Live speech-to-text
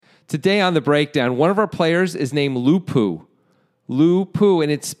Today on the breakdown, one of our players is named Lupu. Lupu,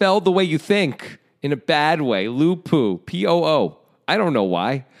 and it's spelled the way you think, in a bad way. Lupu, P-O-O. I don't know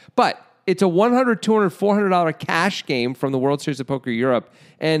why, but it's a $100, $200, $400 cash game from the World Series of Poker Europe,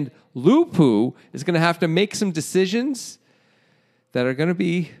 and Lupu is going to have to make some decisions that are going to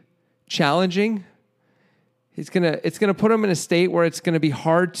be challenging. It's going to put him in a state where it's going to be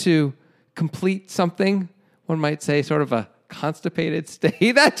hard to complete something. One might say sort of a constipated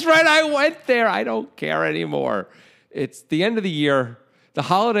state. That's right, I went there. I don't care anymore. It's the end of the year. The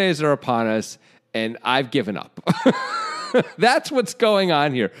holidays are upon us, and I've given up. That's what's going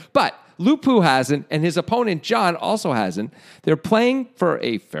on here. But Lupu hasn't, and his opponent, John, also hasn't. They're playing for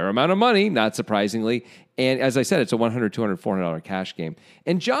a fair amount of money, not surprisingly. And as I said, it's a $100, $200, $400 cash game.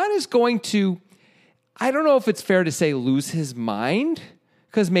 And John is going to, I don't know if it's fair to say lose his mind,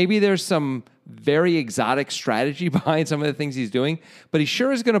 because maybe there's some very exotic strategy behind some of the things he's doing. But he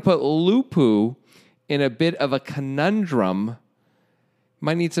sure is going to put Lupu in a bit of a conundrum.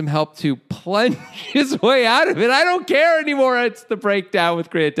 Might need some help to plunge his way out of it. I don't care anymore. It's the breakdown with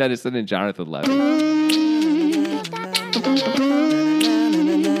Grant Dennison and Jonathan Levy.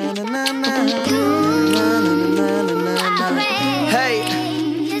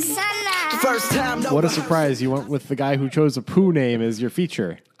 What a surprise. You went with the guy who chose a poo name as your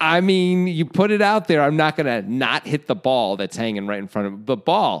feature. I mean, you put it out there. I'm not going to not hit the ball that's hanging right in front of the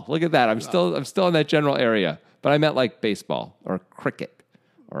ball. Look at that. I'm still in that general area. But I meant like baseball or cricket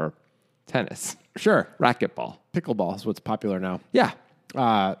or tennis. Sure. Racquetball. Pickleball is what's popular now. Yeah.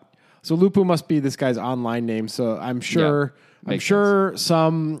 So Lupu must be this guy's online name. So I'm sure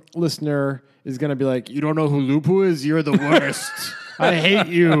some listener is going to be like, you don't know who Lupu is? You're the worst. I hate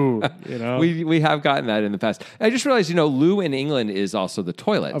you. You know, we have gotten that in the past. I just realized, loo in England is also the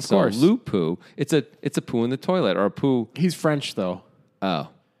toilet. Of course, Lupu. It's a poo in the toilet or a poo. He's French though. Oh,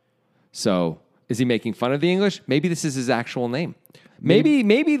 so is he making fun of the English? Maybe this is his actual name.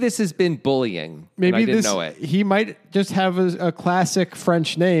 Maybe this has been bullying. Maybe I didn't know it. He might just have a classic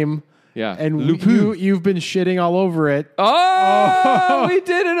French name. Yeah, and you've been shitting all over it. Oh, we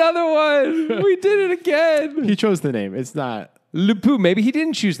did another one. We did it again. He chose the name. It's not. Lupu. Maybe he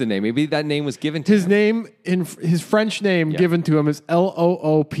didn't choose the name. Maybe that name was given to him. His name, his French name given to him is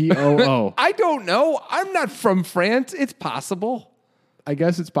Loopoo. I don't know. I'm not from France. It's possible. I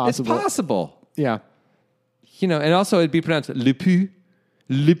guess it's possible. It's possible. Yeah. And also it'd be pronounced Lupu,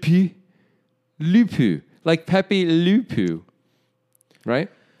 Lupu, Lupu, like Pepe Lupu, right?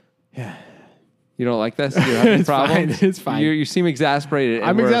 Yeah. You don't like this? You have any problems? It's fine. You seem exasperated.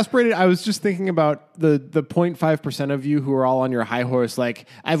 I'm exasperated. I was just thinking about the 0.5% of you who are all on your high horse. Like,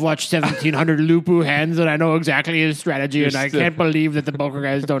 I've watched 1,700 Lupu hands and I know exactly his strategy. I can't believe that the poker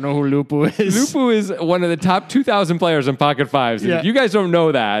guys don't know who Lupu is. Lupu is one of the top 2,000 players in Pocket Fives. Yeah. If you guys don't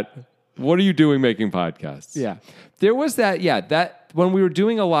know that, what are you doing making podcasts? Yeah. There was that when we were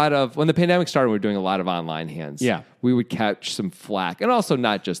doing when the pandemic started, we were doing a lot of online hands. Yeah. We would catch some flack. And also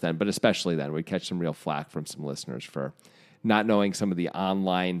not just then, but especially then, we'd catch some real flack from some listeners for not knowing some of the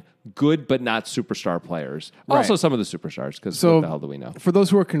online good but not superstar players. Right. Also some of the superstars, because what the hell do we know? For those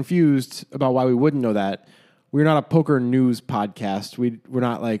who are confused about why we wouldn't know that, we're not a poker news podcast. We're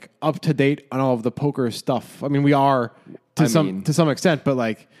not like up to date on all of the poker stuff. I mean, we are to some extent, but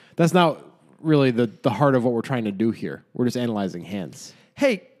like that's not really the heart of what we're trying to do here. We're just analyzing hands.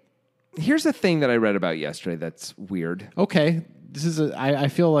 Hey, here's a thing that I read about yesterday that's weird. Okay. This is I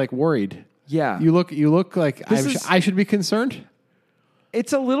feel like worried. Yeah. You look like I should be concerned.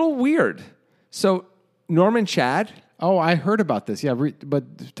 It's a little weird. So Norman Chad. Oh, I heard about this. Yeah,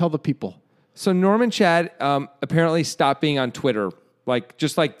 but tell the people. So Norman Chad apparently stopped being on Twitter.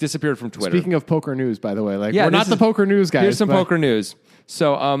 Just disappeared from Twitter. Speaking of poker news, by the way, we're not the poker news guys. Here's some poker news.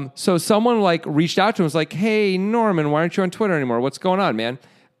 So someone reached out to him and was like, "Hey Norman, why aren't you on Twitter anymore? What's going on, man?"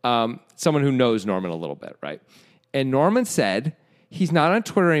 Someone who knows Norman a little bit, right? And Norman said he's not on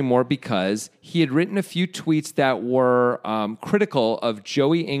Twitter anymore because he had written a few tweets that were critical of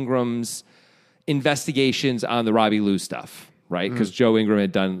Joey Ingram's investigations on the Robbie Lou stuff, right? Because Joe Ingram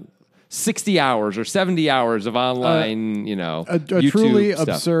had done 60 hours or 70 hours of online, a YouTube truly stuff.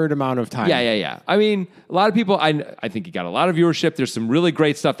 Absurd amount of time. Yeah. I mean, a lot of people, I think he got a lot of viewership. There's some really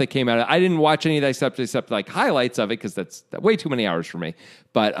great stuff that came out of it. I didn't watch any of that except highlights of it because that's way too many hours for me.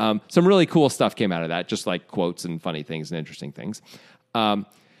 But some really cool stuff came out of that, just like quotes and funny things and interesting things.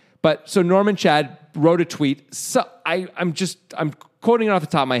 So Norman Chad wrote a tweet. So I'm quoting it off the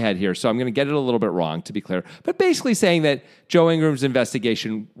top of my head here, so I'm going to get it a little bit wrong, to be clear. But basically saying that Joe Ingram's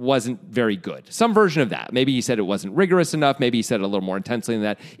investigation wasn't very good. Some version of that. Maybe he said it wasn't rigorous enough. Maybe he said it a little more intensely than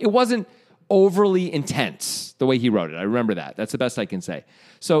that. It wasn't overly intense the way he wrote it. I remember that. That's the best I can say.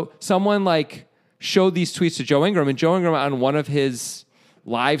 So someone like showed these tweets to Joe Ingram, and Joe Ingram on one of his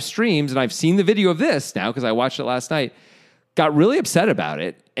live streams, and I've seen the video of this now because I watched it last night, got really upset about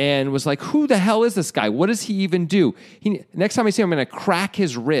it and was like, who the hell is this guy? What does he even do? Next time I see him, I'm going to crack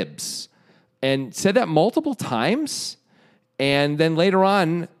his ribs. And said that multiple times. And then later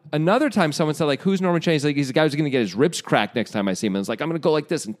on, another time someone said, like, who's Norman Chad? He's like, he's the guy who's going to get his ribs cracked next time I see him. And it's like, I'm going to go like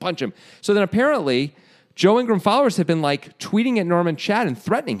this and punch him. So then apparently, Joe Ingram followers have been like tweeting at Norman Chad and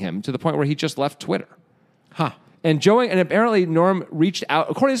threatening him to the point where he just left Twitter. Huh. And apparently Norm reached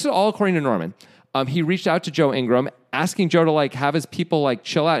out, this is all according to Norman. He reached out to Joe Ingram, asking Joe to like have his people like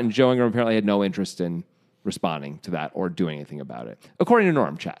chill out. And Joe Ingram apparently had no interest in responding to that or doing anything about it, according to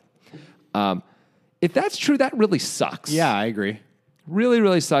Norm Chad. If that's true, that really sucks. Yeah, I agree. Really,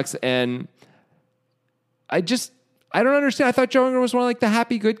 really sucks. And I don't understand. I thought Joe Ingram was one of like the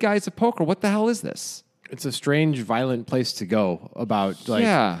happy good guys of poker. What the hell is this? It's a strange, violent place to go about like.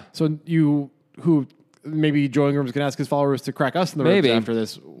 Yeah. So maybe Joe Ingram's going to ask his followers to crack us in the ribs after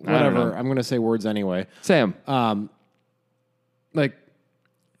this. Whatever. I'm going to say words anyway. Sam. Like,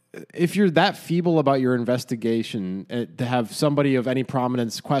 if you're that feeble about your investigation, to have somebody of any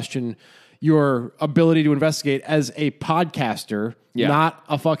prominence question your ability to investigate as a podcaster, not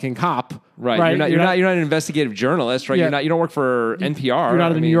a fucking cop. Right. You're not an investigative journalist, right? Yeah. You don't work for NPR. You're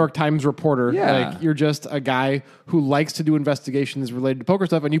not a New York Times reporter. Yeah. Like, you're just a guy who likes to do investigations related to poker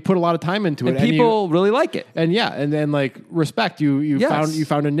stuff, and you put a lot of time into it. And people really like it. And then like respect. You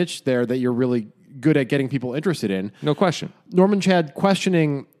found a niche there that you're really good at getting people interested in. No question. Norman Chad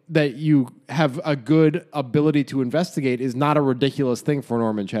questioning that you have a good ability to investigate is not a ridiculous thing for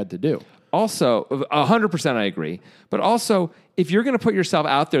Norman Chad to do. Also, 100% I agree. But also, if you're going to put yourself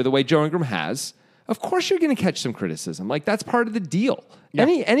out there the way Joe Ingram has, of course you're going to catch some criticism. Like, that's part of the deal. Yeah.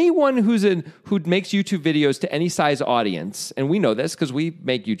 Anyone who makes YouTube videos to any size audience, and we know this because we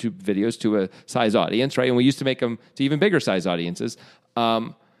make YouTube videos to a size audience, right? And we used to make them to even bigger size audiences.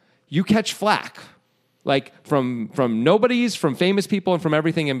 You catch flack, like from nobodies, from famous people, and from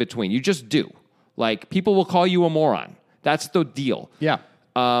everything in between. You just do. Like, people will call you a moron. That's the deal. Yeah.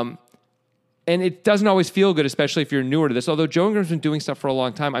 And it doesn't always feel good, especially if you're newer to this. Although Joe Ingram's been doing stuff for a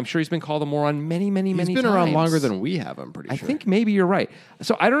long time, I'm sure he's been called a moron many times. He's been around longer than we have, I'm pretty sure. I think maybe you're right.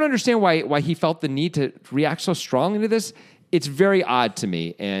 So I don't understand why he felt the need to react so strongly to this. It's very odd to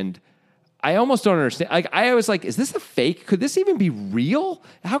me, and I almost don't understand. Like, I was like, is this a fake? Could this even be real?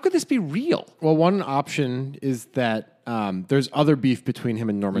 How could this be real? Well, one option is that there's other beef between him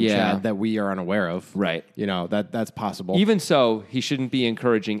and Norman Chad that we are unaware of. Right. That's possible. Even so, he shouldn't be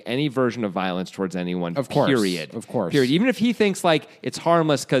encouraging any version of violence towards anyone, of course. Period. Of course. Period. Even if he thinks like it's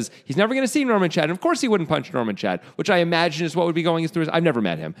harmless because he's never going to see Norman Chad. And of course he wouldn't punch Norman Chad, which I imagine is what would be going through his... I've never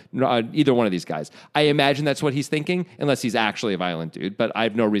met him, either one of these guys. I imagine that's what he's thinking, unless he's actually a violent dude, but I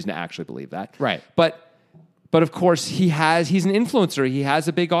have no reason to actually believe that. Right. But of course, he's an influencer. He has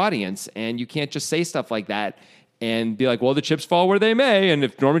a big audience, and you can't just say stuff like that and be like, well, the chips fall where they may, and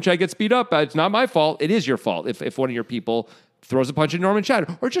if Norman Chad gets beat up, it's not my fault. It is your fault if one of your people throws a punch at Norman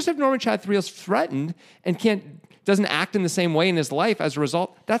Chad. Or just if Norman Chad feels threatened and doesn't act in the same way in his life as a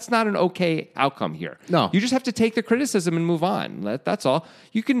result, that's not an okay outcome here. No. You just have to take the criticism and move on. That's all.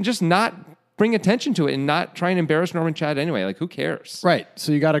 You can just not bring attention to it and not try and embarrass Norman Chad anyway. Like, who cares? Right.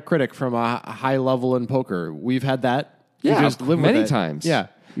 So you got a critic from a high level in poker. We've had that. Yeah, you just live with many it. times. Yeah.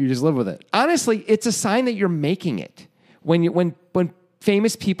 You just live with it. Honestly, it's a sign that you're making it. When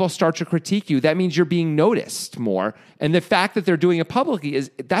famous people start to critique you, that means you're being noticed more. And the fact that they're doing it publicly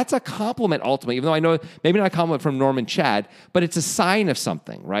that's a compliment ultimately, even though I know maybe not a compliment from Norman Chad, but it's a sign of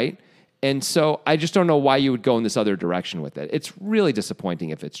something, right? And so I just don't know why you would go in this other direction with it. It's really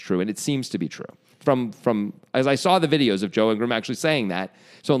disappointing if it's true, and it seems to be true. From as I saw the videos of Joe Ingram actually saying that,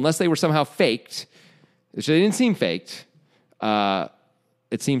 so unless they were somehow faked, which they didn't seem faked,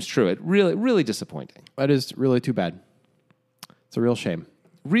 it seems true. It really disappointing. That is really too bad. It's a real shame.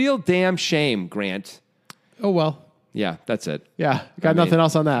 Real damn shame, Grant. Oh, well. Yeah, that's it. Yeah, got nothing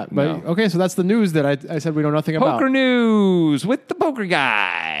else on that. But no. Okay, so that's the news that I said we know nothing about. Poker news with the poker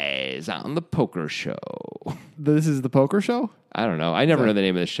guys on the poker show. This is the poker show? I don't know. I never know the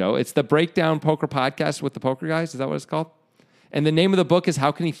name of the show. It's the Breakdown Poker Podcast with the poker guys. Is that what it's called? And the name of the book is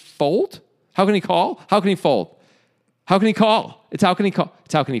How Can He Fold? How Can He Call? How Can He Fold? How can he call? It's how can he call?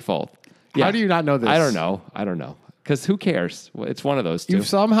 It's how can he fold? Yeah. How do you not know this? I don't know. Because who cares? It's one of those two. You've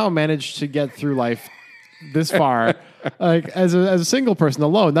somehow managed to get through life this far, like as a single person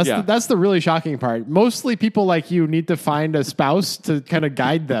alone. That's the really shocking part. Mostly people like you need to find a spouse to kind of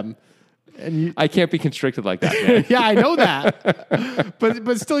guide them. I can't be constricted like that, man. Yeah, I know that.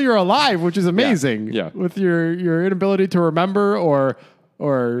 but still you're alive, which is amazing. Yeah. With your inability to remember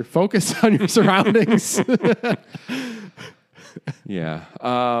or focus on your surroundings. Yeah.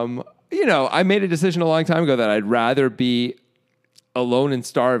 I made a decision a long time ago that I'd rather be alone and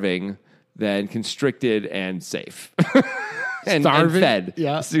starving than constricted and safe. and fed.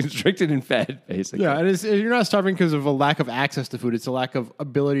 Yeah. Constricted and fed, basically. Yeah, and you're not starving because of a lack of access to food. It's a lack of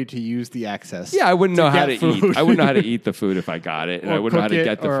ability to use the access. Yeah, I wouldn't know how to food. eat. I wouldn't know how to eat the food if I got it, and Or I wouldn't know how cook to it,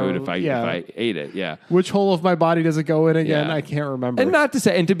 get the or- food if I yeah. ate it. Yeah. Which hole of my body does it go in again? Yeah. I can't remember. And not to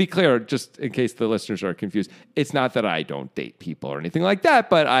say, and to be clear, just in case the listeners are confused, it's not that I don't date people or anything like that,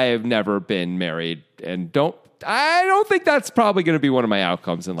 but I have never been married and I don't think that's probably going to be one of my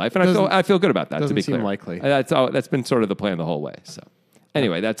outcomes in life, and I feel good about that. To be seem clear, likely. That's been sort of the plan the whole way. So,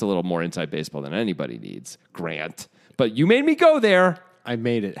 anyway, that's a little more inside baseball than anybody needs, Grant. But you made me go there. I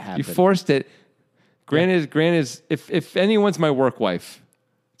made it happen. You forced it. Grant is if anyone's my work wife,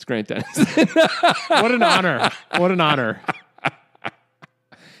 it's Grant Dennis. What an honor. What an honor.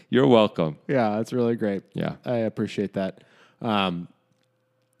 You're welcome. Yeah, that's really great. Yeah. I appreciate that.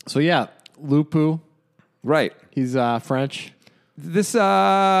 So yeah, Lupu, Right. he's French. This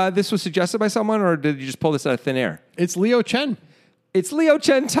was suggested by someone, or did you just pull this out of thin air? It's Leo Chen. It's Leo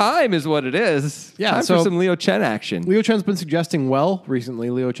Chen time, is what it is. Yeah, time so- for some Leo Chen action. Leo Chen's been suggesting well recently.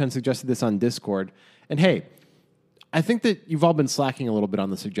 Leo Chen suggested this on Discord. And hey, I think that you've all been slacking a little bit on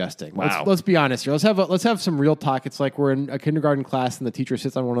the suggesting. Wow. Let's be honest here. Let's have some real talk. It's like we're in a kindergarten class and the teacher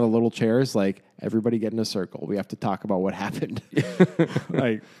sits on one of the little chairs. Like everybody get in a circle. We have to talk about what happened.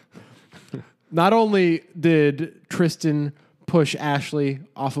 Like, not only did Tristan push Ashley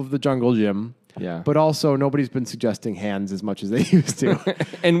off of the jungle gym, Yeah. but also nobody's been suggesting hands as much as they used to.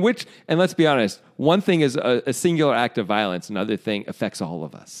 and let's be honest, one thing is a singular act of violence, another thing affects all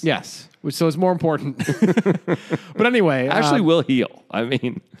of us. Yes, so it's more important. But anyway, Ashley will heal. I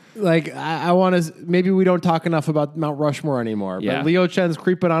mean, like I want to. Maybe we don't talk enough about Mount Rushmore anymore. Yeah. But Leo Chen's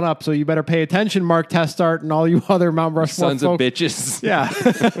creeping on up, so you better pay attention, Mark Testart, and all you other Mount Rushmore sons folk. of bitches. Yeah.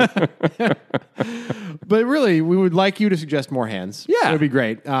 But really, we would like you to suggest more hands. Yeah. It would be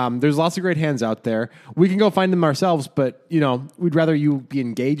great. There's lots of great hands out there. We can go find them ourselves, but, we'd rather you be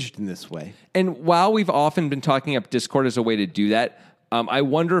engaged in this way. And while we've often been talking up Discord as a way to do that, I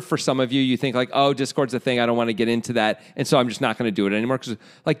wonder for some of you, you think like, oh, Discord's a thing. I don't want to get into that. And so I'm just not going to do it anymore. Because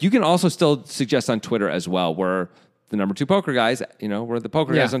you can also still suggest on Twitter as well. We're the number 2 poker guys. We're the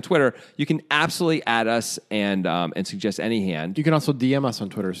poker guys on Twitter. You can absolutely add us and suggest any hand. You can also DM us on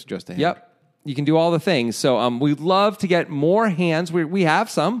Twitter, suggest a hand. Yep. You can do all the things. So we'd love to get more hands. We have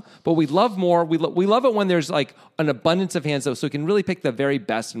some, but we'd love more. We love it when there's like an abundance of hands, though, so we can really pick the very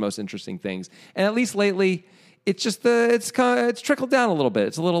best and most interesting things. And at least lately, it's just it's trickled down a little bit.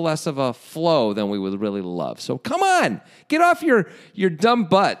 It's a little less of a flow than we would really love. So come on, get off your dumb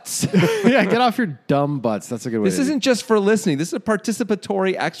butts. Yeah, get off your dumb butts. That's a good way. This isn't just for listening. This is a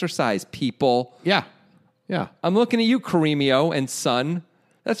participatory exercise, people. Yeah. Yeah. I'm looking at you, Kareemio and Son.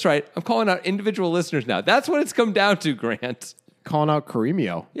 That's right. I'm calling out individual listeners now. That's what it's come down to, Grant. Calling out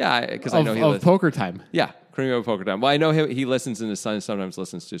Kareemio. Yeah, because I know he of listens. Poker Time. Yeah, Kareemio of Poker Time. Well, I know he listens and his son sometimes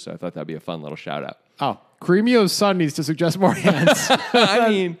listens too, so I thought that'd be a fun little shout out. Oh, Kareemio's son needs to suggest more hands. I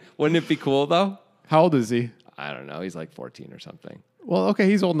mean, wouldn't it be cool though? How old is he? I don't know. He's like 14 or something. Well, okay,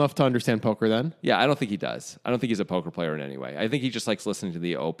 he's old enough to understand poker then. Yeah, I don't think he does. I don't think he's a poker player in any way. I think he just likes listening to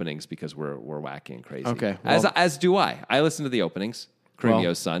the openings because we're wacky and crazy. Okay, as do I. I listen to the openings. Kareemio's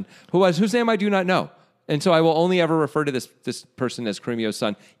Well- son, whose name I do not know. And so I will only ever refer to this person as Kareemio's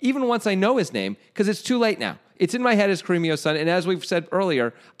son, even once I know his name, because it's too late now. It's in my head as Kareemio's son, and as we've said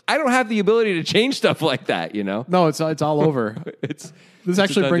earlier, I don't have the ability to change stuff like that, No, it's all over. This This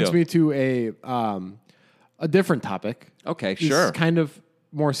actually brings me to a different topic. Okay, It's sure. kind of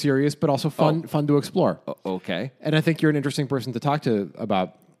more serious, but also fun to explore. Okay, And I think you're an interesting person to talk to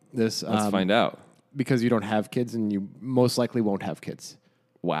about this. let's find out. Because you don't have kids, and you most likely won't have kids.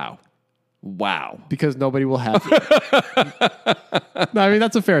 Wow. Because nobody will have. No, I mean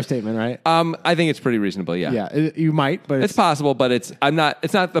that's a fair statement, right? I think it's pretty reasonable. Yeah. You might, but It's possible, but it's not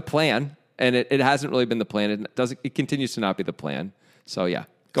the plan, and it hasn't really been the plan. It continues to not be the plan. So yeah,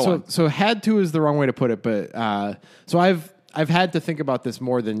 go on. So had to is the wrong way to put it, but so I've had to think about this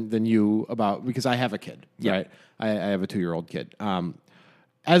more than you about because I have a kid, Yeah. right? I have a 2-year-old kid.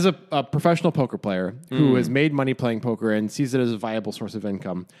 As a professional poker player who has made money playing poker and sees it as a viable source of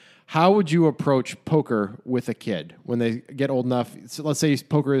income, how would you approach poker with a kid when they get old enough? So let's say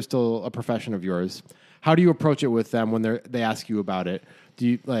poker is still a profession of yours. How do you approach it with them when they ask you about it? Do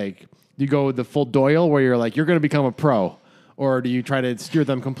you go the full Doyle where you're like, you're going to become a pro? Or do you try to steer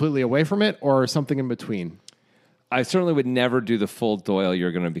them completely away from it, or something in between? I certainly would never do the full Doyle,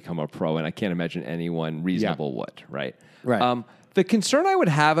 you're going to become a pro, and I can't imagine anyone reasonable would, right? Right. The concern I would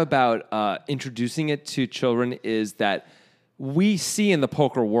have about introducing it to children is that we see in the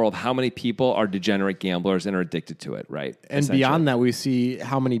poker world how many people are degenerate gamblers and are addicted to it, right? And beyond that, we see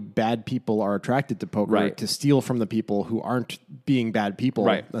how many bad people are attracted to poker to steal from the people who aren't being bad people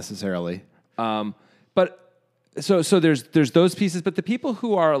necessarily. But so there's those pieces, but the people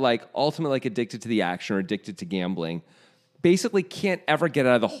who are like ultimately like addicted to the action or addicted to gambling basically can't ever get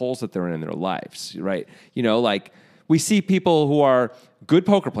out of the holes that they're in their lives, right? You know, like we see people who are good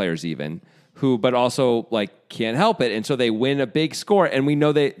poker players even, but also like can't help it. And so they win a big score and we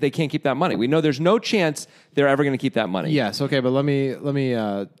know they can't keep that money. We know there's no chance they're ever going to keep that money. Yes. Okay. But let me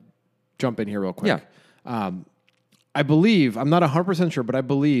jump in here real quick. Yeah. I believe, I'm not 100% sure, but I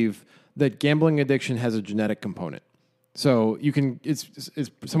believe that gambling addiction has a genetic component. So it's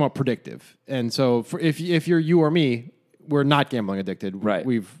somewhat predictive. And so if you're you or me, we're not gambling addicted. Right.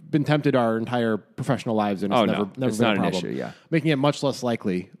 We've been tempted our entire professional lives, and it's never it's been not a problem. an issue, yeah. Making it much less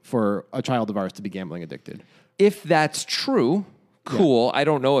likely for a child of ours to be gambling addicted. If that's true, cool. Yeah. I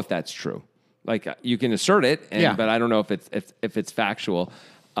don't know if that's true. Like you can assert it, but I don't know if it's factual.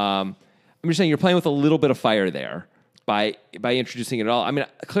 I'm just saying you're playing with a little bit of fire there by introducing it all. I mean,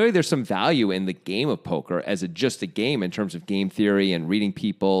 clearly there's some value in the game of poker as just a game in terms of game theory and reading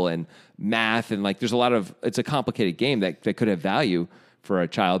people and math, and like there's it's a complicated game that could have value for a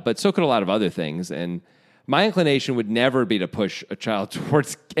child, but so could a lot of other things. And my inclination would never be to push a child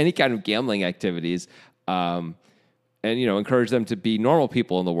towards any kind of gambling activities, and encourage them to be normal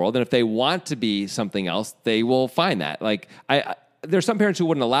people in the world. And if they want to be something else, they will find that. Like there's some parents who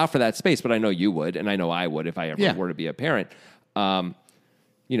wouldn't allow for that space, but I know you would, and I know I would if I ever were to be a parent. My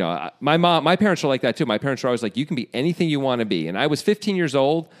parents are like that too. My parents are always like, you can be anything you want to be. And I was 15 years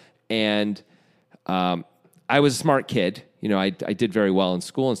old, and I was a smart kid. I did very well in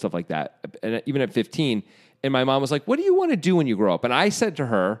school and stuff like that. And even at 15, and my mom was like, what do you want to do when you grow up? And I said to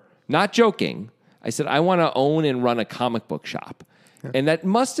her, not joking, I said, I want to own and run a comic book shop. And that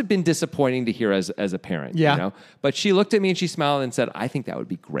must have been disappointing to hear as a parent. Yeah. But she looked at me and she smiled and said, I think that would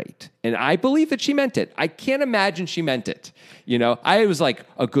be great. And I believe that she meant it. I can't imagine she meant it. I was like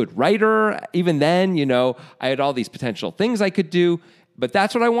a good writer. Even then, I had all these potential things I could do. But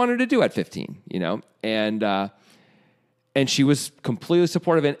that's what I wanted to do at 15, And she was completely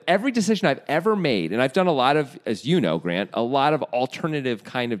supportive in every decision I've ever made. And I've done a lot of, as you know, Grant, a lot of alternative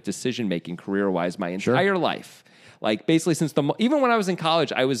kind of decision-making career-wise my entire life. Like basically since even when I was in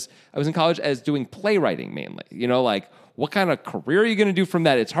college, I was in college as doing playwriting mainly. Like what kind of career are you going to do from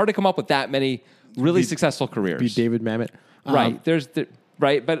that? It's hard to come up with that many really successful careers. Be David Mamet. Right.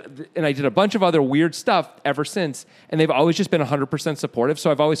 And I did a bunch of other weird stuff ever since, and they've always just been 100% supportive. So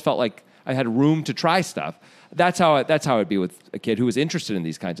I've always felt like I had room to try stuff. That's how it'd be with a kid who was interested in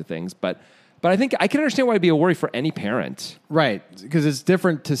these kinds of things. But I think I can understand why it'd be a worry for any parent. Right. Because it's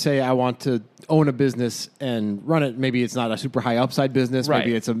different to say I want to own a business and run it. Maybe it's not a super high upside business. Right.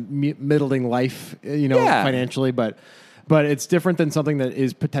 Maybe it's a middling life, financially. But it's different than something that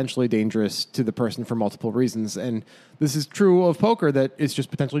is potentially dangerous to the person for multiple reasons. And this is true of poker, that it's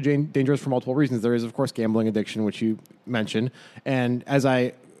just potentially dangerous for multiple reasons. There is, of course, gambling addiction, which you mentioned. And as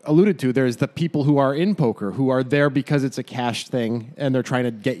I alluded to, there's the people who are in poker who are there because it's a cash thing and they're trying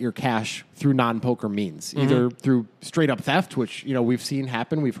to get your cash through non-poker means, either through straight up theft, which we've seen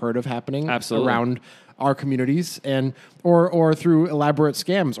happen, we've heard of happening around our communities, and or through elaborate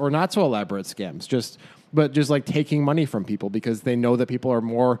scams or not so elaborate scams, just like taking money from people because they know that people are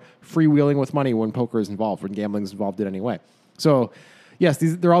more freewheeling with money when poker is involved, when gambling is involved in any way. So yes,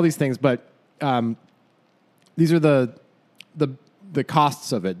 there are all these things, but these are the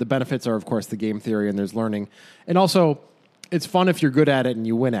costs of it. The benefits are, of course, the game theory, and there's learning. And also, it's fun if you're good at it and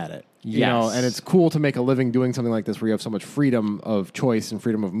you win at it. Yes. And it's cool to make a living doing something like this where you have so much freedom of choice and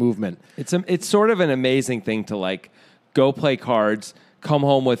freedom of movement. It's sort of an amazing thing to, like, go play cards, come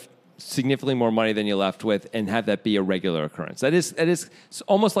home with significantly more money than you left with, and have that be a regular occurrence. That is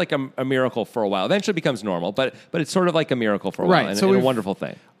almost like a miracle for a while. Eventually it becomes normal, but it's sort of like a miracle for a while, and a wonderful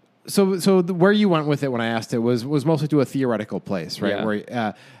thing. So where you went with it when I asked it was mostly to a theoretical place, right? Yeah.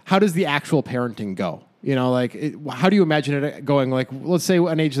 Where how does the actual parenting go? How do you imagine it going? Like, let's say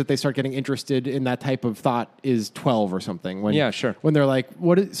an age that they start getting interested in that type of thought is 12 or something. When they're like,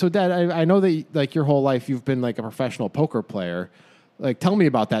 so Dad, I know that like your whole life you've been like a professional poker player. Like, tell me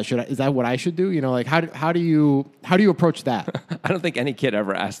about that. Is that what I should do? How do you approach that? I don't think any kid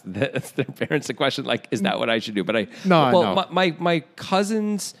ever asked their parents a question like, "Is that what I should do?" But no. My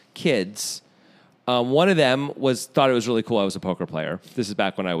cousins' kids One of them thought it was really cool I was a poker player. This is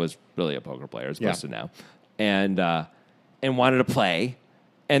back when I was really a poker player as opposed to now. And wanted to play.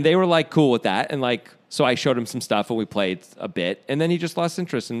 And they were like cool with that. And like, so I showed him some stuff and we played a bit. And then he just lost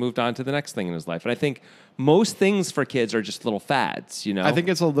interest and moved on to the next thing in his life. And I think most things for kids are just little fads, you know? I think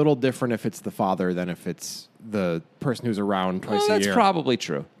it's a little different if it's the father than if it's the person who's around twice a year. That's probably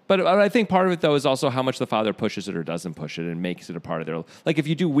true. But I think part of it, though, is also how much the father pushes it or doesn't push it and makes it a part of their... Like, if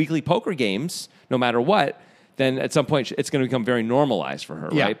you do weekly poker games, no matter what, then at some point it's going to become very normalized for her,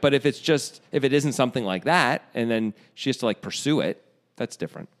 right? But if it isn't something like that, and then she has to, like, pursue it, that's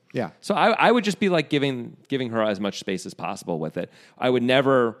different. Yeah. So I would just be, like, giving her as much space as possible with it. I would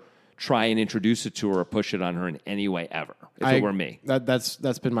never try and introduce it to her or push it on her in any way ever, if it were me. That's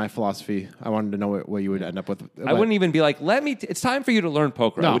been my philosophy. I wanted to know what you would end up with. I wouldn't even be like, it's time for you to learn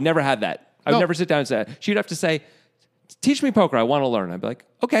poker. No. I would never have that. I would never sit down and say that. She'd have to say, teach me poker. I want to learn. I'd be like,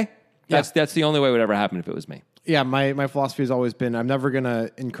 okay. That's the only way it would ever happen if it was me. Yeah, my philosophy has always been I'm never going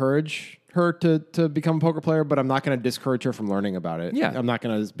to encourage her to become a poker player, but I'm not going to discourage her from learning about it. Yeah. I'm not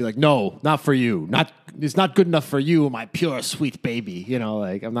going to be like, no, not for you. It's not good enough for you, my pure, sweet baby. You know,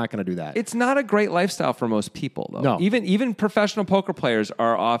 like, I'm not going to do that. It's not a great lifestyle for most people, though. No. Even professional poker players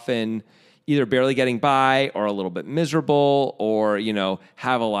are often either barely getting by or a little bit miserable or, you know,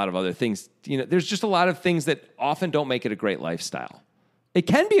 have a lot of other things. You know, there's just a lot of things that often don't make it a great lifestyle. It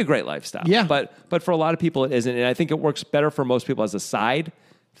can be a great lifestyle. Yeah. But for a lot of people, it isn't. And I think it works better for most people as a side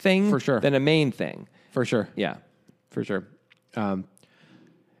thing For sure. than a main thing. For sure. Yeah. For sure.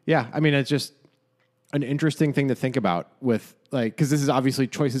 Yeah, I mean, it's just an interesting thing to think about with, like, because this is obviously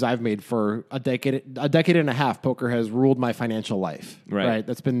choices I've made for a decade and a half. Poker has ruled my financial life. Right.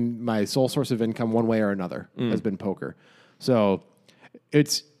 That's been my sole source of income one way or another has been poker. So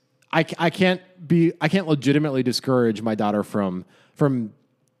it's, I can't legitimately discourage my daughter from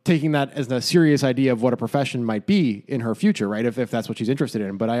taking that as a serious idea of what a profession might be in her future, right? If that's what she's interested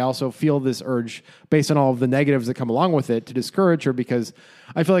in. But I also feel this urge, based on all of the negatives that come along with it, to discourage her because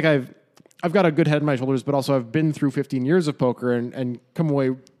I feel like I've got a good head on my shoulders, but also I've been through 15 years of poker and come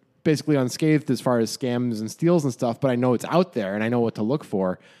away basically unscathed as far as scams and steals and stuff. But I know it's out there and I know what to look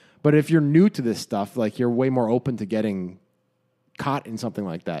for. But if you're new to this stuff, like, you're way more open to getting caught in something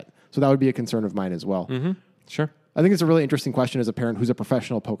like that. So that would be a concern of mine as well. Mm-hmm. Sure. I think it's a really interesting question as a parent who's a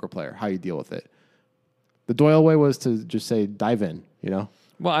professional poker player, how you deal with it. The Doyle way was to just say, dive in, you know?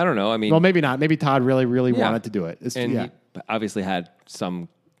 Well, I don't know. I mean, well, maybe not. Maybe Todd really wanted to do it. And he obviously had some,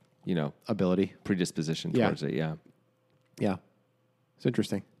 you know, ability, predisposition towards it. Yeah. Yeah. It's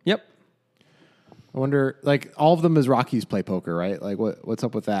interesting. Yep. I wonder, like, all of them as Rockies play poker, right? Like, what's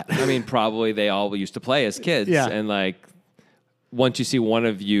up with that? I mean, probably they all used to play as kids. Yeah. And, like, once you see one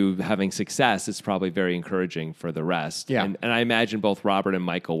of you having success, it's probably very encouraging for the rest. Yeah. And I imagine both Robert and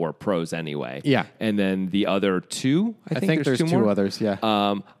Michael were pros anyway. Yeah. And then the other two, I think there's two two more. others, yeah.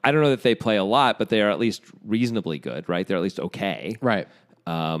 I don't know that they play a lot, but they are at least reasonably good, right? They're at least okay. Right.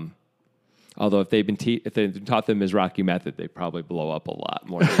 Although if they've been taught the Mizrachi method, they probably blow up a lot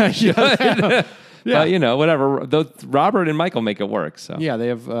more than they should. Yeah. But, you know, whatever. Robert and Michael make it work. So yeah, they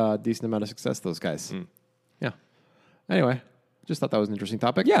have a decent amount of success, those guys. Yeah. Anyway, just thought that was an interesting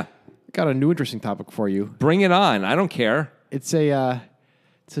topic. Yeah. Got a new interesting topic for you. Bring it on. I don't care. It's a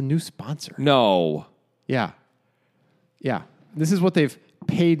new sponsor. No. Yeah. Yeah. This is what they've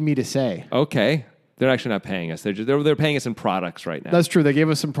paid me to say. Okay. They're actually not paying us. They're paying us in products right now. That's true. They gave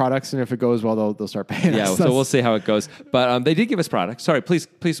us some products, and if it goes well, they'll start paying us. Yeah, so we'll see how it goes. But they did give us products. Sorry, please.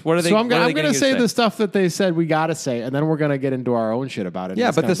 What are they? So I'm going to to say the stuff that they said we got to say, and then we're going to get into our own shit about it.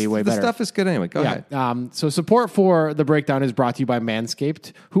 Yeah, but the better. stuff is good anyway. Go ahead. So support for The Breakdown is brought to you by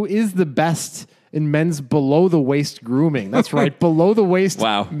Manscaped, who is the best in men's below-the-waist grooming. That's right. Below-the-waist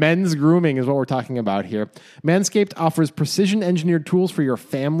men's grooming is what we're talking about here. Manscaped offers precision-engineered tools for your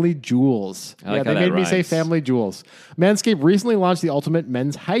family jewels. They made me say family jewels. Manscaped recently launched the ultimate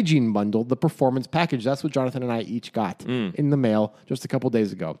men's hygiene bundle, the Performance Package. That's what Jonathan and I each got in the mail just a couple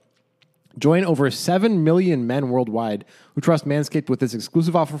days ago. Join over 7 million men worldwide who trust Manscaped with this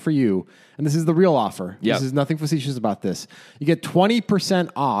exclusive offer for you. And this is the real offer. Yep. This is nothing facetious about this. You get 20%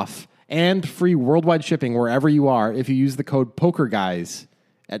 off and free worldwide shipping wherever you are if you use the code POKERGUYS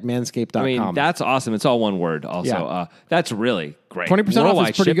at manscaped.com. I mean, that's awesome. It's all one word also. Yeah. That's really great. 20% off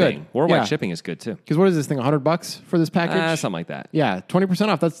is pretty good. Worldwide shipping is good too. Because what is this thing, $100 for this package? Something like that. Yeah, 20%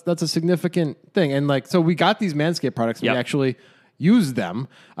 off. That's a significant thing. And like, so we got these Manscaped products and we actually use them.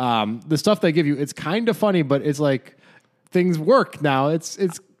 The stuff they give you, it's kind of funny, but it's like things work now. It's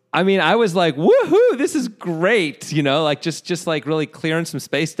I mean, I was like, woohoo, this is great. You know, like just like really clearing some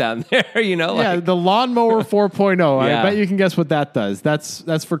space down there, you know? Yeah, Like, the Lawnmower 4.0. Yeah. I bet you can guess what that does.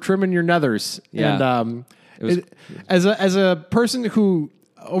 That's for trimming your nethers. Yeah. And as a person who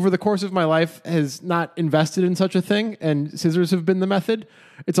over the course of my life has not invested in such a thing, and scissors have been the method,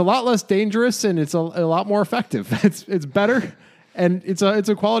 it's a lot less dangerous and it's a lot more effective. It's better. And it's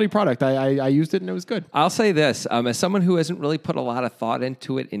a quality product. I used it and it was good. I'll say this, as someone who hasn't really put a lot of thought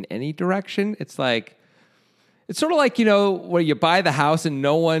into it in any direction, it's sort of like, you know, where you buy the house and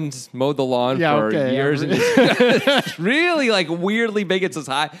no one's mowed the lawn for years. And it's really like weirdly big. It's as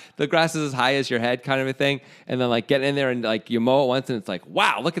high, the grass is as high as your head kind of a thing. And then like get in there and like you mow it once and it's like,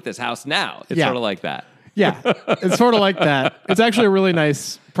 wow, look at this house now. It's sort of like that. Yeah, it's sort of like that. It's actually a really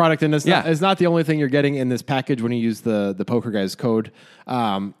nice product, and it's not the only thing you're getting in this package when you use the Poker Guys code.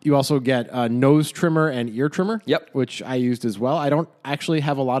 You also get a nose trimmer and ear trimmer, which I used as well. I don't actually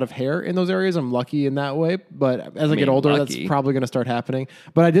have a lot of hair in those areas. I'm lucky in that way, but as I get older, that's probably going to start happening.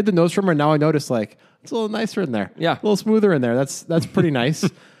 But I did the nose trimmer, and now I notice like it's a little nicer in there, a little smoother in there. That's pretty nice.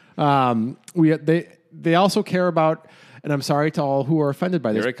 They also care about, and I'm sorry to all who are offended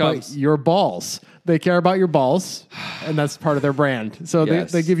by this, Here it comes. your balls. They care about your balls, and that's part of their brand. So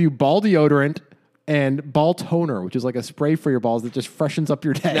they give you ball deodorant and ball toner, which is like a spray for your balls that just freshens up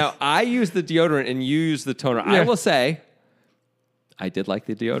your day. Now, I use the deodorant and you use the toner. I will say, I did like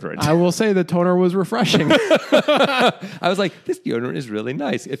the deodorant. I will say the toner was refreshing. I was like, this deodorant is really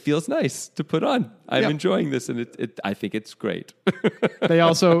nice. It feels nice to put on. I'm enjoying this, and I think it's great. They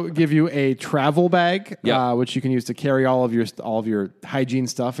also give you a travel bag, which you can use to carry all of your hygiene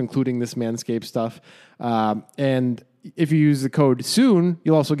stuff, including this Manscaped stuff. And if you use the code SOON,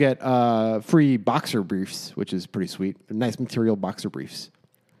 you'll also get free boxer briefs, which is pretty sweet. Nice material boxer briefs.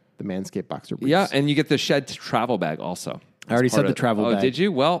 The Manscaped boxer briefs. Yeah, and you get the Shed travel bag also. I already said the travel bag. Oh, did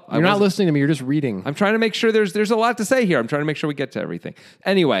you? Well, you're not listening to me. You're just reading. I'm trying to make sure there's a lot to say here. I'm trying to make sure we get to everything.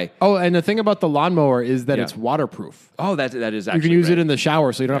 Anyway. Oh, and the thing about the lawnmower is that it's waterproof. Oh, that is actually you can use great. it in the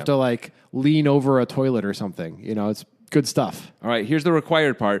shower, so you don't have to like lean over a toilet or something. You know, it's good stuff. All right, here's the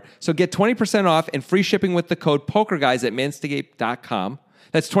required part. So get 20% off and free shipping with the code POKERGUYS at manscaped.com.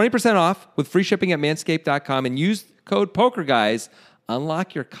 That's 20% off with free shipping at manscaped.com, and use code POKERGUYS.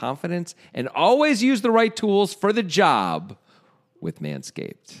 Unlock your confidence and always use the right tools for the job with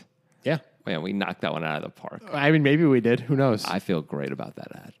Manscaped. Yeah. Man, we knocked that one out of the park. I mean, maybe we did. Who knows? I feel great about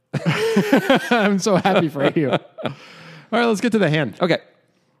that ad. I'm so happy for you. All right, let's get to the hand. Okay.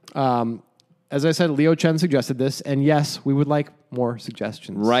 As I said, Leo Chen suggested this, and yes, we would like more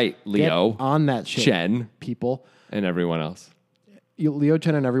suggestions. Right, Leo. Get on that shit, Chen. people. And everyone else. Leo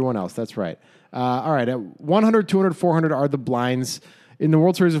Chen and everyone else. That's right. All right, at 100, 200, 400 are the blinds. In the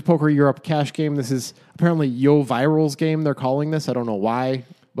World Series of Poker Europe cash game, this is apparently Yo Viral's game, they're calling this. I don't know why,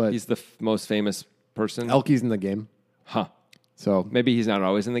 but He's the most famous person. Elke's in the game. Huh. So Maybe he's not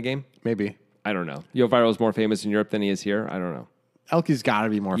always in the game. maybe. I don't know. Yo Viral is more famous in Europe than he is here. I don't know. Elke's got to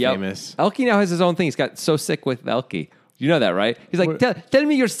be more Yep. famous. Elke now has his own thing. He's got So Sick with Elke. You know that, right? He's like, tell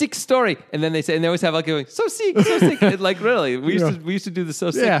me your sick story. And then they always have Elke going, so sick, so sick. And like, really, we used to do the So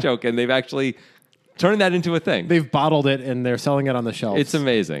Sick joke, and they've actually turned that into a thing. They've bottled it and they're selling it on the shelves. It's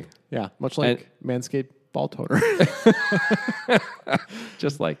amazing. Yeah, much like Manscaped ball toner.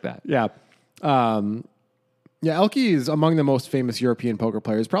 Just like that. Yeah. Elke is among the most famous European poker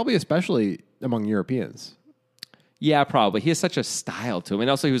players, probably especially among Europeans. Yeah, probably. He has such a style to him. And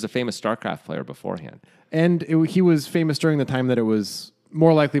also, he was a famous StarCraft player beforehand. And he was famous during the time that it was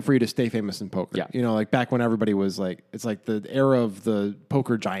more likely for you to stay famous in poker. Yeah. You know, like back when everybody was like, it's like the era of the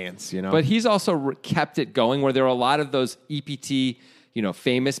poker giants, you know? But he's also kept it going where there are a lot of those EPT,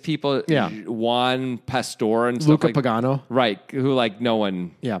 famous people. Yeah. Juan Pastor and Luca stuff like Pagano. Right. Who like no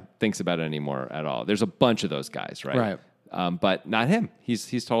one Yeah. thinks about it anymore at all. There's a bunch of those guys, right? Right. But not him. He's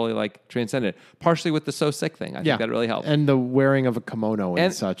totally like transcended. Partially with the So Sick thing. I think that really helped. And the wearing of a kimono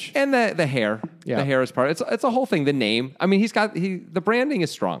and such. And the hair. Yeah. The hair is part. It's a whole thing. The name. I mean, the branding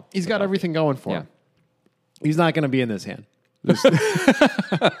is strong. He's got everything going for him. He's not going to be in this hand.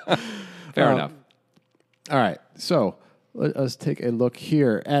 Fair enough. All right. So let's take a look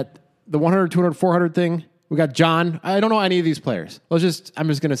here at the 100, 200, 400 thing. We got John. I don't know any of these players. I'm just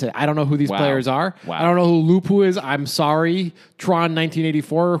going to say, I don't know who these players are. Wow. I don't know who Lupu is. I'm sorry. Tron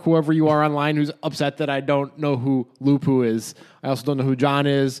 1984, whoever you are online who's upset that I don't know who Lupu is. I also don't know who John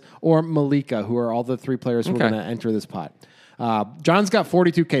is or Malika, who are all the three players who are going to enter this pot. John's got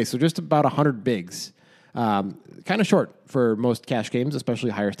 42K, so just about 100 bigs. Kind of short for most cash games,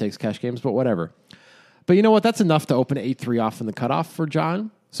 especially higher stakes cash games, but whatever. But you know what? That's enough to open 8-3 off in the cutoff for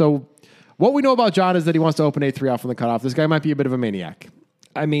John. So what we know about John is that he wants to open 8-3 off in the cutoff. This guy might be a bit of a maniac.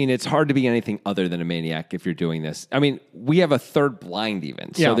 I mean, it's hard to be anything other than a maniac if you're doing this. I mean, we have a third blind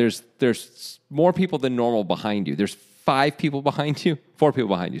even. So there's more people than normal behind you. There's 4 people behind you.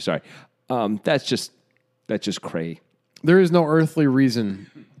 Sorry. That's just cray. There is no earthly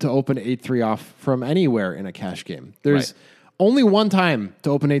reason to open 8-3 off from anywhere in a cash game. There's only one time to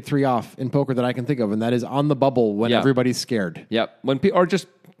open 8-3 off in poker that I can think of, and that is on the bubble when everybody's scared. Yep.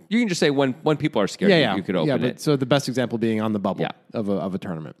 You can just say when people are scared, you could open it. So the best example being on the bubble of a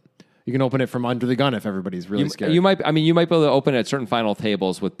tournament. You can open it from under the gun if everybody's really scared. You might be able to open it at certain final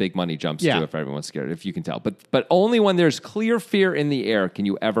tables with big money jumps too if everyone's scared, if you can tell. But only when there's clear fear in the air can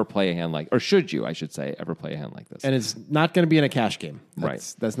you ever play a hand or should you, I should say, ever play a hand like this. And it's not going to be in a cash game.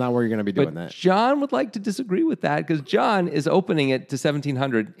 That's not where you're going to be doing that. John would like to disagree with that because John is opening it to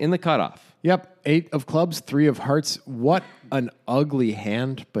 1,700 in the cutoff. Yep, 8 of clubs, 3 of hearts. What an ugly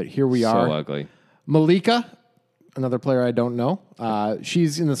hand, but here we are. So ugly. Malika, another player I don't know.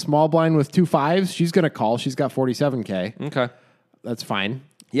 She's in the small blind with 2 5s. She's going to call. She's got 47K. Okay. That's fine.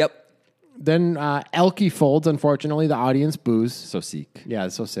 Yep. Then Elke folds, unfortunately. The audience boos. So sick. Yeah,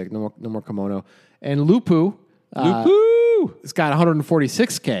 it's so sick. No more kimono. And Lupu. Lupu! It's got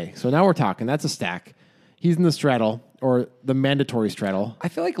 146K. So now we're talking. That's a stack. He's in the straddle, or the mandatory straddle. I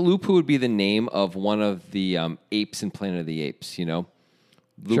feel like Lupu would be the name of one of the apes in Planet of the Apes, you know?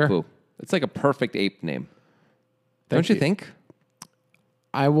 Lupu. Sure. It's like a perfect ape name. Don't you think?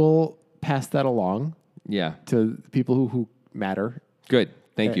 I will pass that along to people who matter. Good.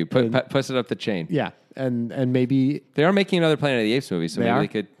 Thank you. Push it up the chain. Yeah. And maybe... They are making another Planet of the Apes movie, so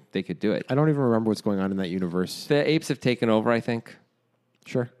maybe they could do it. I don't even remember what's going on in that universe. The apes have taken over, I think.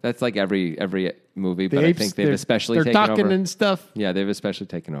 Sure. That's like every movie, but I think they've especially taken over. They're talking and stuff. Yeah, they've especially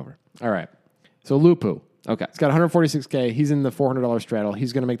taken over. All right. So Lupu. Okay. He's got 146K. He's in the $400 straddle.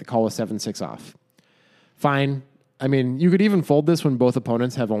 He's going to make the call with 7-6 off. Fine. I mean, you could even fold this when both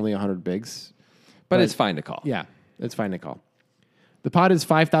opponents have only 100 bigs. But it's fine to call. Yeah, it's fine to call. The pot is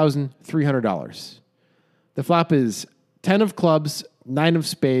 $5,300. The flop is 10 of clubs, 9 of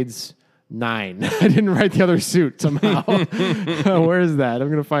spades, 9. I didn't write the other suit somehow. Where is that? I'm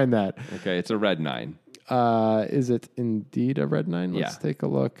going to find that. Okay, it's a red 9. Is it indeed a red 9? Let's take a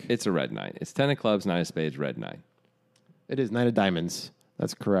look. It's a red 9. It's 10 of clubs, 9 of spades, red 9. It is 9 of diamonds.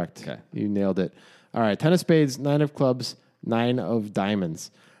 That's correct. Okay. You nailed it. All right, 10 of spades, 9 of clubs, 9 of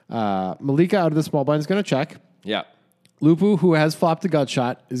diamonds. Malika out of the small blind is going to check. Yeah. Lupu, who has flopped a gut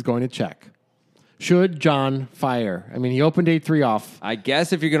shot, is going to check. Should John fire? I mean, he opened 8-3 off. I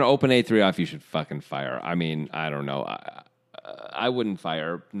guess if you're going to open 8-3 off, you should fucking fire. I mean, I don't know. I wouldn't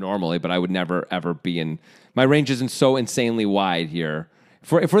fire normally, but I would never, ever be in... My range isn't so insanely wide here.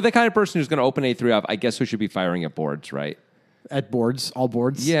 If we're the kind of person who's going to open 8-3 off, I guess we should be firing at boards, right? At boards? All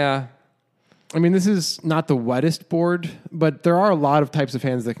boards? Yeah. I mean, this is not the wettest board, but there are a lot of types of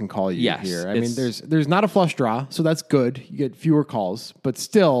hands that can call you here. I mean, there's not a flush draw, so that's good. You get fewer calls, but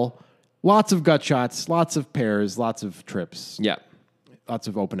still, lots of gut shots, lots of pairs, lots of trips. Yeah. Lots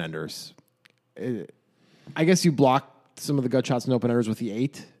of open-enders. I guess you block some of the gut shots and open-enders with the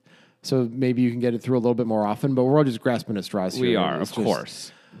 8, so maybe you can get it through a little bit more often, but we're all just grasping at straws here. We are, of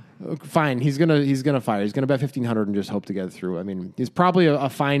course. Fine, he's gonna fire. He's gonna bet 1,500 and just hope to get it through. I mean, he's probably a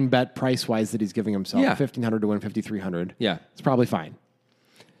fine bet price wise that he's giving himself. 1,500 to win 5,300. Yeah, it's probably fine.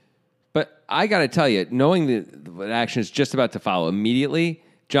 But I got to tell you, knowing the action is just about to follow immediately,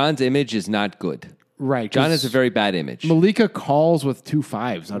 John's image is not good. Right, John has a very bad image. Malika calls with 2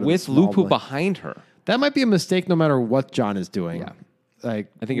 5s out of with Lupu behind her. That might be a mistake, no matter what John is doing. Yeah. Like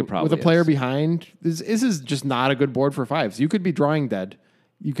I think it probably with a player behind. This is just not a good board for 5s. You could be drawing dead.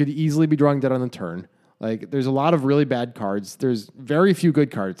 You could easily be drawing dead on the turn. Like, there's a lot of really bad cards. There's very few good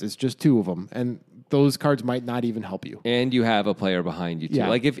cards. It's just 2 of them. And those cards might not even help you. And you have a player behind you, too. Yeah.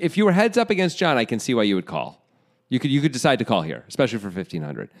 Like, if you were heads up against John, I can see why you would call. You could decide to call here, especially for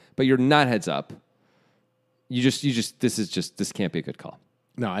 1,500. But you're not heads up. This can't be a good call.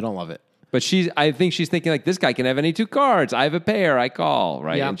 No, I don't love it. But I think she's thinking like, this guy can have any 2 cards. I have a pair. I call,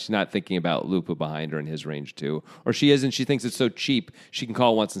 right? Yeah. And she's not thinking about Lupu behind her in his range too. Or she isn't. She thinks it's so cheap, she can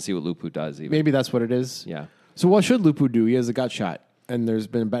call once and see what Lupu does. Even. Maybe that's what it is. Yeah. So what should Lupu do? He has a gut shot, and there's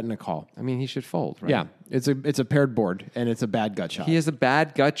been a bet and a call. I mean, he should fold, right? Yeah, it's a paired board, and it's a bad gut shot. He has a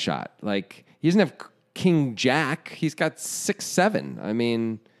bad gut shot. Like, he doesn't have King Jack. He's got 6-7. I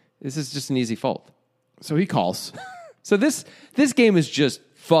mean, this is just an easy fold. So he calls. So this game is just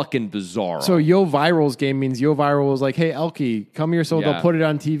fucking bizarre. So Yo Viral's game means Yo Viral was like, hey, Elke, come here so they'll put it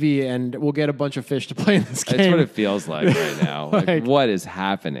on TV and we'll get a bunch of fish to play in this game. That's what it feels like right now. Like, what is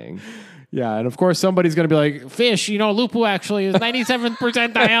happening? Yeah, and of course somebody's going to be like, fish, Lupu actually is 97th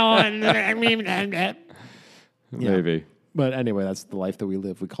percentile. And I mean, Maybe. But anyway, that's the life that we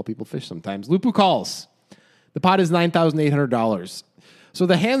live. We call people fish sometimes. Lupu calls. The pot is $9,800. So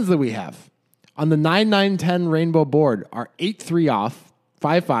the hands that we have on the 9-9-10 rainbow board are 8-3 off,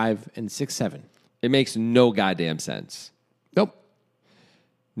 5-5, and 6-7. It makes no goddamn sense. Nope.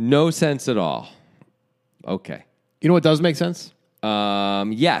 No sense at all. Okay. You know what does make sense?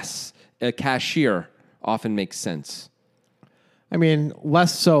 Yes. A cashier often makes sense. I mean,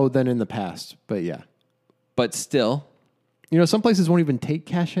 less so than in the past, but yeah. But still. You know, some places won't even take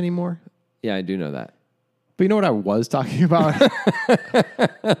cash anymore. Yeah, I do know that. But you know what I was talking about?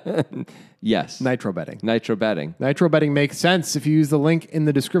 Yes. Nitro betting. Nitro betting. Nitro betting makes sense if you use the link in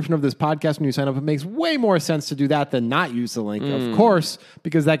the description of this podcast when you sign up. It makes way more sense to do that than not use the link, of course,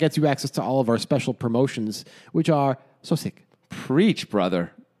 because that gets you access to all of our special promotions, which are so sick. Preach,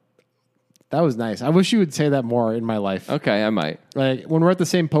 brother. That was nice. I wish you would say that more in my life. Okay, I might. Like when we're at the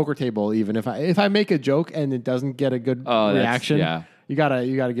same poker table, even if I make a joke and it doesn't get a good reaction, you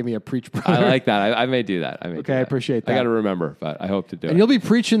gotta give me a preach, brother. I like that. I may do that. I appreciate that. I got to remember, but I hope to do it. And you'll be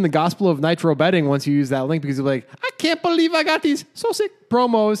preaching the gospel of nitro betting once you use that link because you'll be like, I can't believe I got these so sick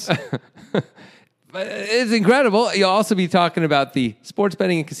promos. It's incredible. You'll also be talking about the sports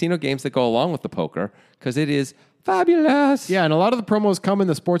betting and casino games that go along with the poker because it is fabulous. Yeah, and a lot of the promos come in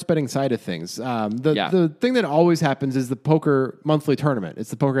the sports betting side of things. The thing that always happens is the poker monthly tournament.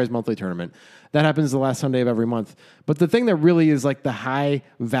 It's the Poker Guys monthly tournament. That happens the last Sunday of every month. But the thing that really is like the high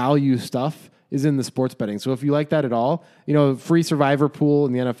value stuff is in the sports betting. So if you like that at all, you know, free survivor pool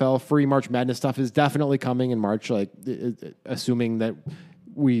in the NFL, free March Madness stuff is definitely coming in March, like assuming that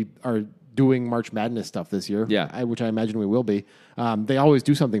we are doing March Madness stuff this year, which I imagine we will be. They always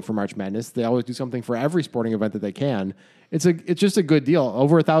do something for March Madness. They always do something for every sporting event that they can. It's just a good deal.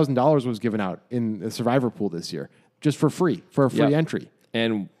 Over $1,000 was given out in the Survivor pool this year, just for free, for a free entry.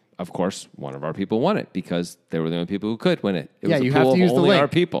 And of course, one of our people won it because they were the only people who could win it. It was you have to use the link. Our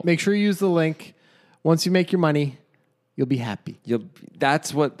people. Make sure you use the link. Once you make your money, you'll be happy.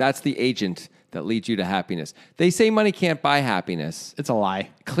 That's the agent that leads you to happiness. They say money can't buy happiness. It's a lie.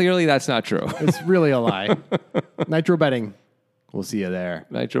 Clearly, that's not true. It's really a lie. Nitro betting. We'll see you there.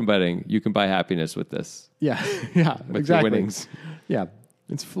 Nitro betting. You can buy happiness with this. Yeah, with exactly. Your winnings. Yeah,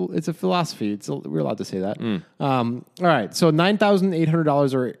 it's a philosophy. We're allowed to say that. All right, so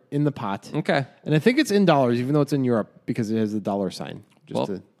 $9,800 are in the pot. Okay, and I think it's in dollars, even though it's in Europe because it has the dollar sign.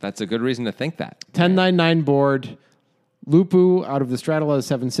 That's a good reason to think that. 10-9-9 board. Lupu out of the straddle has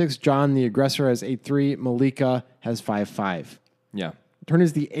 7-6. John, the aggressor, has 8-3. Malika has 5-5. Yeah. Turn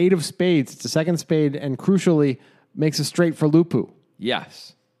is the 8 of spades. It's the second spade, and crucially, makes a straight for Lupu.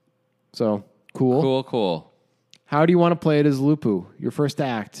 Yes. So, cool. Cool. How do you want to play it as Lupu? Your first to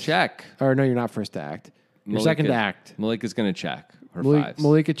act. Check. Or no, you're not first to act. Your second to act. Malika's going to check her fives.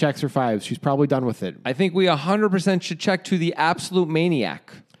 Malika checks her fives. She's probably done with it. I think we 100% should check to the absolute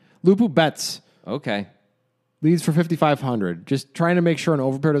maniac. Lupu bets. Okay. Leads for 5,500. Just trying to make sure an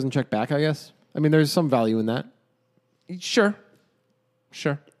overpair doesn't check back, I guess. I mean, there's some value in that. Sure.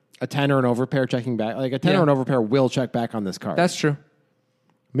 A 10 or an overpair checking back. Like a 10 or an overpair will check back on this card. That's true.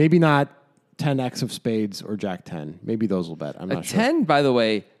 Maybe not 10x of spades or Jack 10. Maybe those will bet. I'm not sure. 10, by the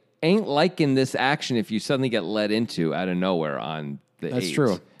way, ain't liking this action if you suddenly get led into out of nowhere on the 8. That's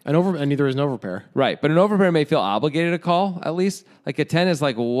true. And neither is an overpair. Right, but an overpair may feel obligated to call, at least. Like a 10 is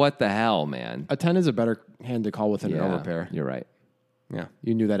like, what the hell, man? A 10 is a better hand to call with an overpair. You're right. Yeah,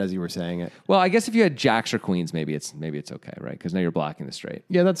 you knew that as you were saying it. Well, I guess if you had jacks or queens, maybe it's okay, right? Because now you're blocking the straight.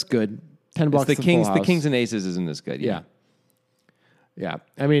 Yeah, that's good. 10 blocks. The kings and aces isn't as good. Yeah.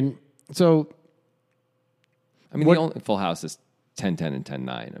 I mean, so the only full house is 10-10 and 10-9.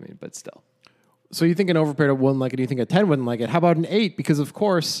 I mean, but still. So you think an overpair wouldn't like it? Do you think a 10 wouldn't like it? How about an 8? Because of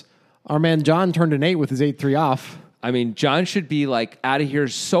course, our man John turned an 8 with his 8-3 off. I mean, John should be like out of here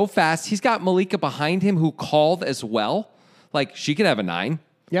so fast. He's got Malika behind him who called as well. Like she could have a 9.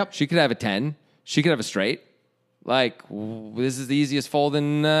 Yep. She could have a 10. She could have a straight. Like this is the easiest fold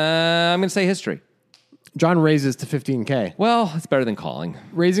in I'm going to say history. John raises to 15K. Well, it's better than calling.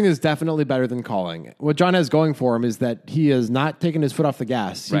 Raising is definitely better than calling. What John has going for him is that he has not taken his foot off the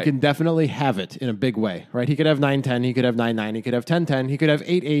gas. He can definitely have it in a big way, right? He could have 9-10, he could have 9-9, he could have 10-10, he could have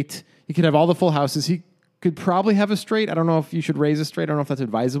 8-8, he could have all the full houses. He could probably have a straight. I don't know if you should raise a straight. I don't know if that's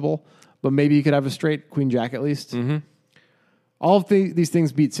advisable, but maybe you could have a straight, queen jack at least. Mm-hmm. All of these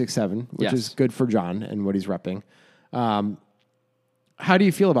things beat 6-7, which is good for John and what he's repping. How do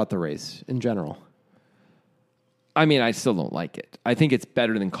you feel about the raise in general? I mean, I still don't like it. I think it's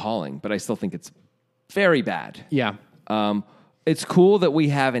better than calling, but I still think it's very bad. Yeah. It's cool that we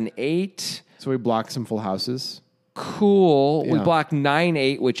have an 8. So we block some full houses. cool. We Yeah. block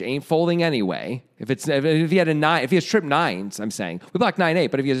 9-8, which ain't folding anyway. If he had a 9, if he has trip 9s, I'm saying we block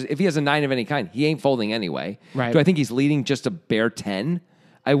 9-8. But if he has a 9 of any kind, he ain't folding anyway. Right. Do I think he's leading just a bare 10?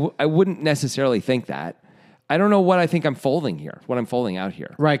 I wouldn't necessarily think that. I don't know what I think I'm folding here. What I'm folding out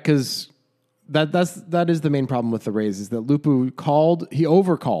here. Right, because that is the main problem with the raise is that Lupu he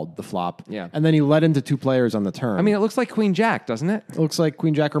overcalled the flop. Yeah. And then he led into 2 players on the turn. I mean, it looks like Queen Jack, doesn't it? It looks like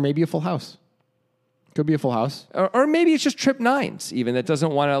Queen Jack or maybe a full house. Could be a full house. Or maybe it's just trip 9s even that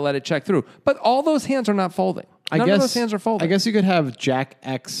doesn't want to let it check through. But all those hands are not folding. None of those hands are folding. I guess you could have Jack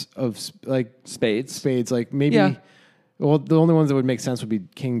X of spades. Like maybe. Yeah. Well, the only ones that would make sense would be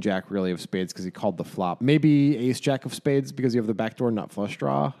King Jack really of spades because he called the flop. Maybe Ace Jack of spades because you have the backdoor nut flush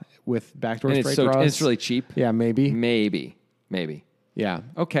draw with backdoor And straight draws. it's really cheap. Yeah, maybe. Maybe. Yeah.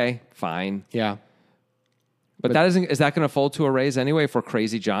 Okay, fine. Yeah. But is that going to fold to a raise anyway for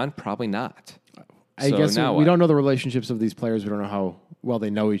Crazy John? Probably not. I guess we don't know the relationships of these players. We don't know how well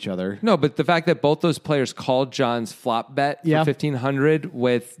they know each other. No, but the fact that both those players called John's flop bet for 1,500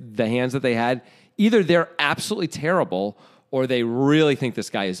 with the hands that they had, either they're absolutely terrible or they really think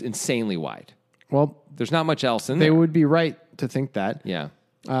this guy is insanely wide. Well, there's not much else in there. there. They would be right to think that. Yeah.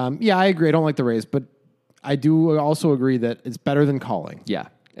 Yeah, I agree. I don't like the raise, but I do also agree that it's better than calling. Yeah,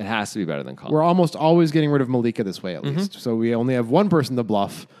 it has to be better than calling. We're almost always getting rid of Malika this way, at least. So we only have one person to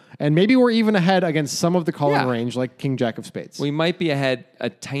bluff. And maybe we're even ahead against some of the calling range, like King Jack of spades. We might be ahead a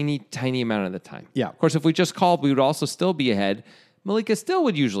tiny, tiny amount of the time. Yeah. Of course, if we just called, we would also still be ahead. Malika still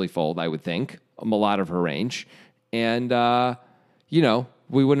would usually fold, I would think, a lot of her range. And,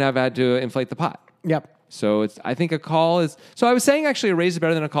 we wouldn't have had to inflate the pot. Yep. So I think a call is... So I was saying actually a raise is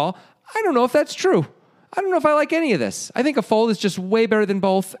better than a call. I don't know if that's true. I don't know if I like any of this. I think a fold is just way better than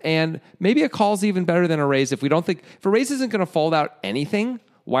both. And maybe a call is even better than a raise. If a raise isn't going to fold out anything,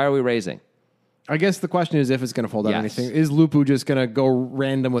 why are we raising? I guess the question is if it's going to fold out anything. Is Lupu just going to go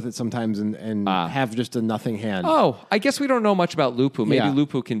random with it sometimes and have just a nothing hand? Oh, I guess we don't know much about Lupu. Maybe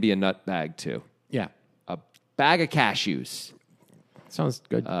Lupu can be a nut bag too. Yeah. A bag of cashews. Sounds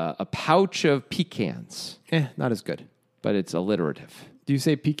good. A pouch of pecans. Not as good. But it's alliterative. Do you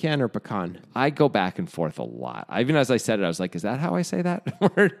say pecan or pecan? I go back and forth a lot. Even as I said it, I was like, is that how I say that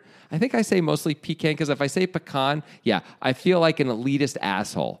word? I think I say mostly pecan because if I say pecan, I feel like an elitist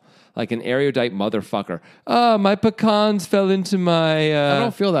asshole. Like an erudite motherfucker. Oh, my pecans fell into my... I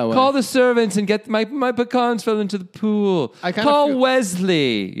don't feel that way. Call the servants and get... My pecans fell into the pool. Call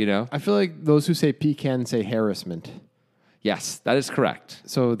Wesley, I feel like those who say pecan say harassment. Yes, that is correct.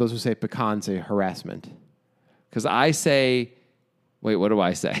 So those who say pecan say harassment. Because I say... Wait, what do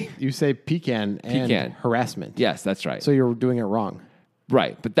I say? You say pecan and harassment. Yes, that's right. So you're doing it wrong.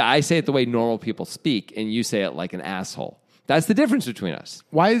 Right, but I say it the way normal people speak, and you say it like an asshole. That's the difference between us.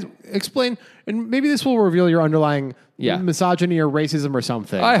 Explain, and maybe this will reveal your underlying misogyny or racism or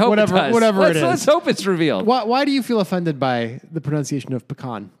something. I hope whatever it is. Let's hope it's revealed. Why do you feel offended by the pronunciation of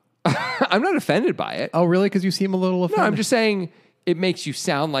pecan? I'm not offended by it. Oh, really? Because you seem a little offended? No, I'm just saying it makes you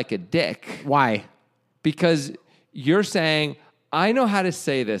sound like a dick. Why? Because you're saying, I know how to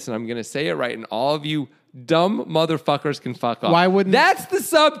say this, and I'm going to say it right, and all of you dumb motherfuckers can fuck off. Why wouldn't... That's the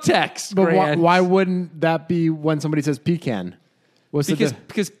subtext, But why wouldn't that be when somebody says pecan?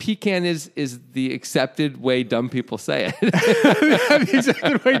 Because pecan is the accepted way dumb people say it. The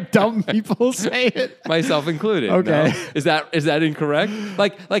accepted way dumb people say it? Myself included. Okay. No? Is that incorrect?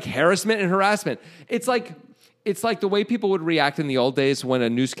 Like harassment and harassment. It's like the way people would react in the old days when a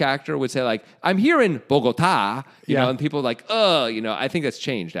newscaster would say, like, I'm here in Bogota, you know, and people are like, I think that's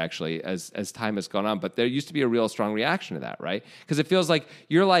changed actually as time has gone on. But there used to be a real strong reaction to that, right? Because it feels like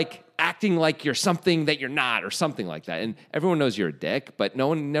you're like acting like you're something that you're not or something like that. And everyone knows you're a dick, but no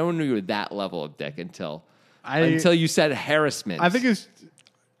one knew you were that level of dick until you said harassment. I think it's...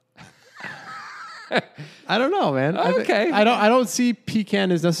 I don't know, man. Okay. I don't see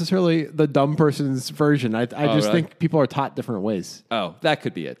pecan as necessarily the dumb person's version. I just really? think people are taught different ways. Oh, that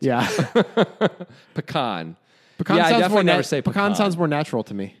could be it. Yeah. Pecan. Pecan I sounds definitely more never say pecan. Pecan sounds more natural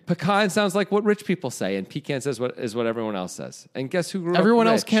to me. Pecan sounds like what rich people say, and pecan is what everyone else says. And guess who grew Everyone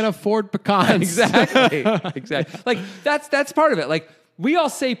up else rich? can't afford pecans. Exactly. Like that's part of it. Like we all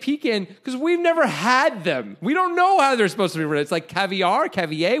say pecan because we've never had them. We don't know how they're supposed to be written. It's like caviar.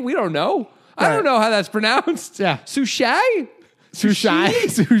 We don't know. I don't know how that's pronounced. Yeah. Sushi.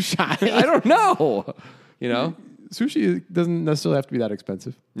 Sushi. I don't know. You know. Sushi doesn't necessarily have to be that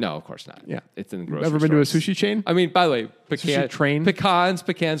expensive. No, of course not. Yeah. It's in grocery Ever been to a stores. sushi chain? I mean, by the way, Sushi train?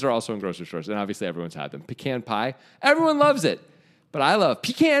 Pecans are also in grocery stores, and obviously everyone's had them. Pecan pie, everyone loves it, but I love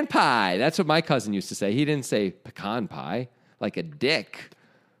pecan pie. That's what my cousin used to say. He didn't say pecan pie like a dick.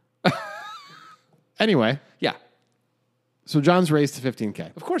 Anyway. Yeah. So John's raised to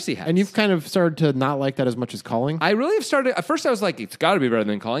 15K. Of course he has. And you've kind of started to not like that as much as calling. I really have started. At first, I was like, it's got to be better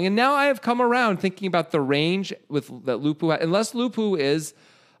than calling, and now I have come around thinking about the range with that Lupu. Unless Lupu is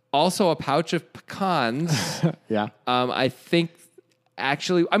also a pouch of pecans, Yeah. I think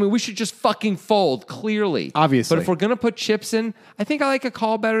actually, I mean, we should just fucking fold clearly, Obviously. But if we're gonna put chips in, I think I like a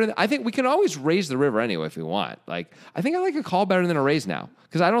call better. I think we can always raise the river anyway if we want. Like, I think I like a call better than a raise now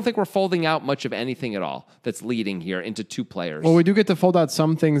because I don't think we're folding out much of anything at all that's leading here into two players. Well, we do get to fold out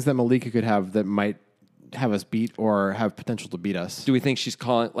some things that Malika could have that might have us beat or have potential to beat us. Do we think she's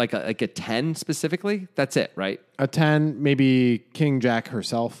calling like a 10 specifically? That's it, right? A 10, maybe King Jack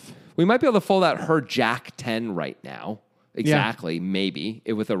herself. We might be able to fold out her Jack 10 right now. Exactly, maybe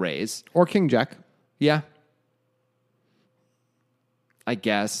with a raise. Or King Jack. Yeah. I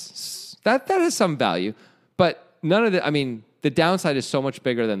guess. That has some value. But none of the, I mean, the downside is so much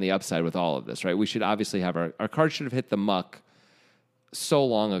bigger than the upside with all of this, right? We should obviously have our cards should have hit the muck so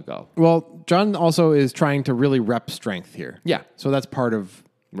long ago. Well, John also is trying to really rep strength here. Yeah. So that's part of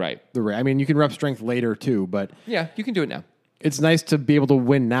Right. I mean, you can rep strength later too, but Yeah, you can do it now. it's nice to be able to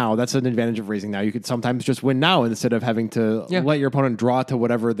win now. That's an advantage of raising now. You could sometimes just win now instead of having to let your opponent draw to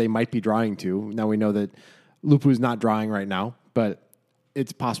whatever they might be drawing to. Now we know that Lupu's not drawing right now, but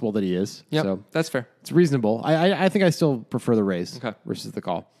it's possible that he is. Yeah, So that's fair. it's reasonable. I think I still prefer the raise versus the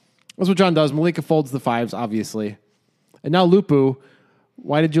call. That's what John does. Malika folds the fives, obviously. And now Lupu,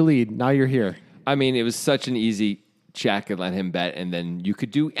 why did you lead? Now you're here. I mean, it was such an easy check and let him bet, and then you could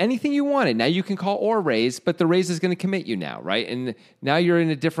do anything you wanted. Now you can call or raise, but the raise is going to commit you now, right? And now you're in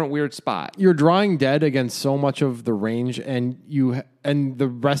a different weird spot. You're drawing dead against so much of the range, and the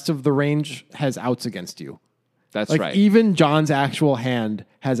rest of the range has outs against you. That's Like right. even John's actual hand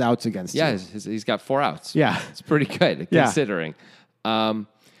has outs against Yeah, you. he's got 4 outs. Yeah. It's pretty good Yeah. considering.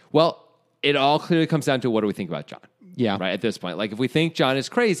 Well, it all clearly comes down to what do we think about John? Yeah. Right at this point. Like if we think John is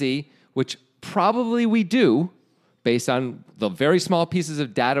crazy, which probably we do based on the very small pieces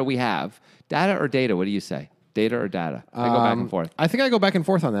of data we have. Data or data? What do you say? Data or data? I go back and forth. I think I go back and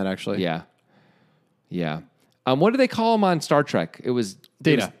forth on that, actually. Yeah. Yeah. What do they call him on Star Trek? It was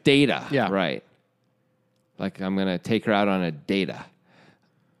Data. It was data. Yeah. Right. Like I'm going to take her out on a data.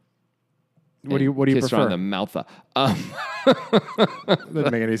 What do you Kiss her prefer? on the mouth.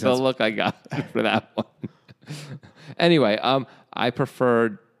 Doesn't make any The sense. look I got for that one. Anyway, I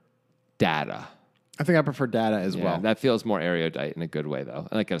prefer data. I think I prefer data as Yeah, well. that feels more erudite in a good way, though.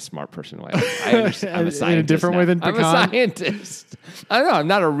 Like a smart person way. I understand. I'm a scientist. In a different way than I'm a pecan? scientist. I don't know. I'm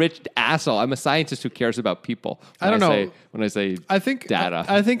not a rich asshole. I'm a scientist who cares about people. I don't know. When I say I think data.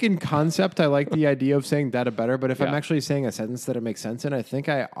 I think in concept, I like the idea of saying data better. But if I'm Yeah. actually saying a sentence that it makes sense in, I think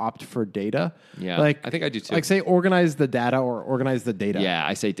I opt for data. Yeah, like I think I do too. Like say organize the data or organize the data. Yeah,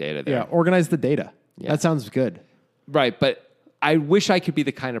 I say data there. Yeah, organize the data. Yeah. That sounds good. Right, but I wish I could be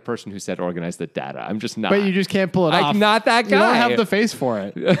the kind of person who said organize the data. I'm just not. But you just can't pull it off. I'm not that guy. You don't have the face for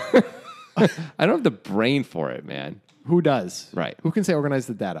it. I don't have the brain for it, man. Who does? Right. Who can say organize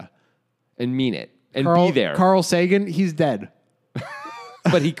the data? And mean it. And Carl, be there. Carl Sagan, he's dead.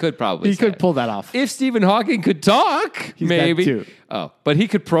 But he could probably He say could it. pull that off. If Stephen Hawking could talk, He's maybe. dead too. Oh, but he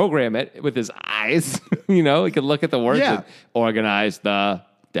could program it with his eyes. He could look at the words Yeah. and organize the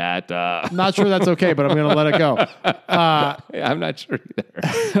data. Not sure that's okay, but I'm going to let it go. I'm not sure either.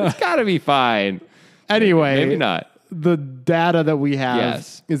 It's got to be fine. Anyway, Maybe not. The data that we have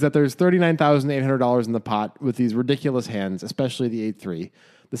Yes. is that there's $39,800 in the pot with these ridiculous hands, especially the 8-3.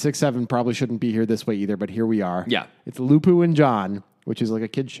 The 6-7 probably shouldn't be here this way either, but here we are. Yeah. It's Lupu and John, which is like a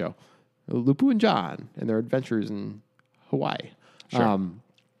kid's show. Lupu and John and their adventures in Hawaii. Sure.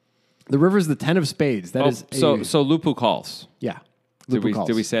 The river's the 10 of spades. That is so Lupu calls. yeah. Did Lupu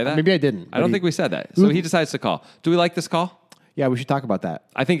calls. we say that? Maybe I didn't. I don't think we said that. So he decides to call. Do we like this call? Yeah, we should talk about that.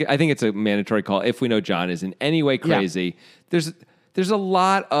 I think it's a mandatory call if we know John is in any way crazy. There's a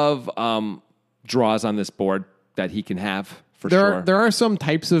lot of draws on this board that he can have for sure. There are some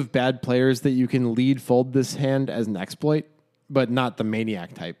types of bad players that you can lead fold this hand as an exploit, but not the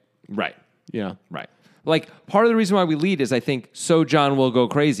maniac type. Right. Yeah. Right. Like part of the reason why we lead is I think so John will go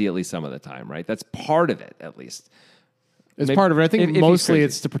crazy at least some of the time, right? That's part of it at least. It's Maybe- part of it. I think if he's mostly crazy.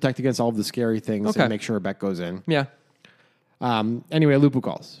 it's to protect against all of the scary things Okay. and make sure a bet goes in. Yeah. Anyway, Lupu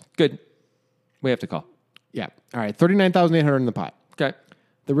calls. Good. We have to call. Yeah. All right. 39,800 in the pot. Okay.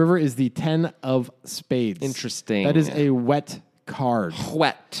 The river is the 10 of spades. Interesting. That is a wet card.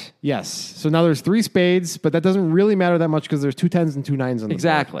 Wet. Yes. So now there's 3 spades, but that doesn't really matter that much because there's 2 10s and 2 9s on the board.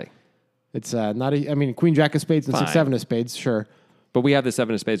 Exactly. It's not a, I mean, Queen Jack of spades and Fine. 6-7 of spades, sure. But we have the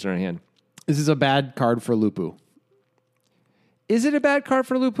 7 of spades in our hand. This is a bad card for Lupu. Is it a bad card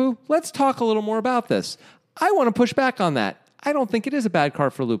for Lupu? Let's talk a little more about this. I want to push back on that. I don't think it is a bad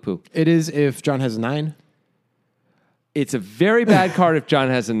card for Lupu. It is if John has a 9. It's a very bad card if John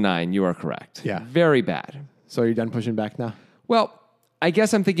has a 9. You are correct. Yeah. Very bad. So you're done pushing back now? Well, I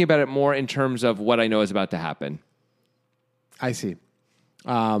guess I'm thinking about it more in terms of what I know is about to happen. I see.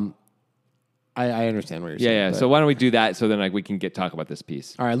 I understand what you're Yeah, saying. yeah. but- So why don't we do that so then we can talk about this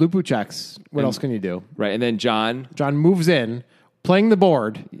piece. All right, Lupu checks. What else can you do? Right. And then John. John moves in, playing the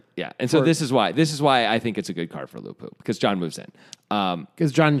board, Yeah. And so this is why I think it's a good card for Lupu, because John moves in.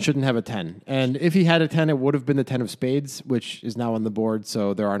 because John shouldn't have a 10. And if he had a 10, it would have been the 10 of spades, which is now on the board,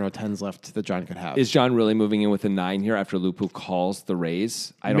 so there are no 10s left that John could have. Is John really moving in with a 9 here after Lupu calls the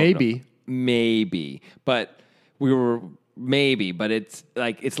raise? I don't Maybe. know. Maybe. But it's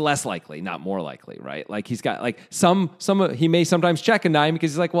like it's less likely, not more likely, right? Like he's got like he may sometimes check a 9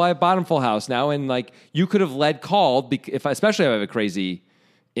 because he's like, well, I have bottom full house now, and like you could have led called especially if I have a crazy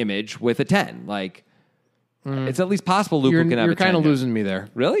image with a 10. Like it's at least possible Lupu can have a 10. You're kind of here. losing me there.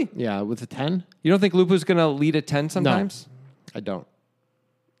 Really? Yeah, with a 10? You don't think Lupu's going to lead a 10 sometimes? I don't.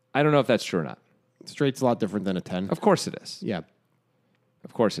 I don't know if that's true or not. Straight's a lot different than a 10. Of course it is. Yeah.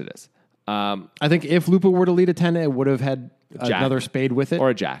 Of course it is. I think if Lupu were to lead a 10, it would have had Jack. another spade with it. Or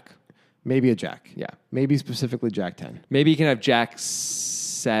a jack. Maybe a jack. Yeah. Maybe specifically jack 10. Maybe you can have jack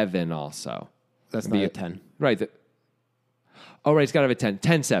 7 also. That's Maybe not a 10. Right. Right. He's got to have a 10.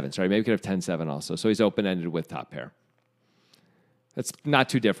 10-7. Sorry. Maybe he could have 10-7 also. So he's open-ended with top pair. That's not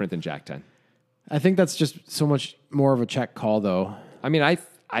too different than jack 10. I think that's just so much more of a check call, though. I mean, I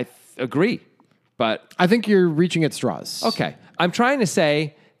agree. But I think you're reaching at straws. okay. I'm trying to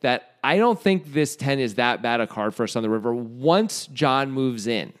say that I don't think this 10 is that bad a card for us on the river once John moves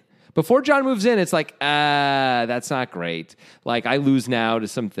in. Before John moves in, it's like, that's not great. Like, I lose now to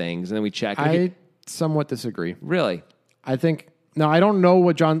some things, and then we check. I somewhat disagree. Really? I think, no, I don't know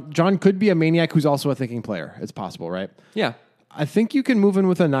what John could be a maniac who's also a thinking player. It's possible, right? Yeah. I think you can move in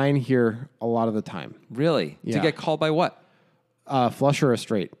with a 9 here a lot of the time. Really? Yeah. To get called by what? Flush or a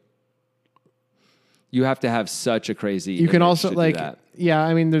straight. You have to have such a crazy. You can image also to do like, that. yeah,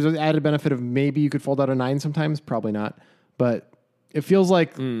 I mean, there's an added benefit of maybe you could fold out a 9 sometimes. Probably not. But it feels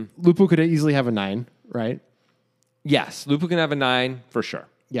like Lupu could easily have a 9, right? Yes, Lupu can have a 9 for sure.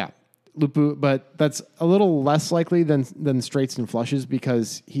 Yeah. Lupu, but that's a little less likely than straights and flushes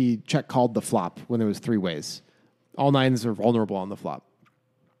because he check called the flop when there was 3 ways. All 9s are vulnerable on the flop,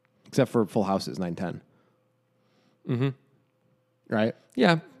 except for full houses, 9-10. Mm-hmm. Right?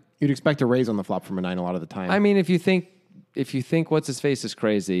 Yeah. You'd expect a raise on the flop from a 9 a lot of the time. I mean, if you think what's his face is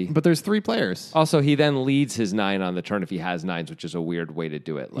crazy. But there's 3 players. Also, he then leads his 9 on the turn if he has 9s, which is a weird way to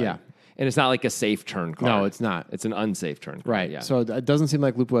do it. Like, Yeah. And it's not like a safe turn card. No, it's not. It's an unsafe turn card. Right. Yeah. So it doesn't seem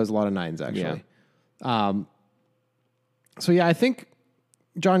like Lupu has a lot of 9s, actually. So, yeah, I think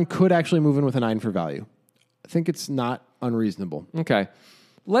John could actually move in with a 9 for value. I think it's not unreasonable. Okay.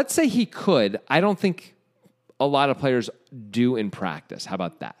 Let's say he could. I don't think a lot of players do in practice. How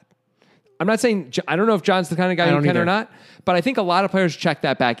about that? I'm not saying, I don't know if John's the kind of guy who can either. or not, but I think a lot of players check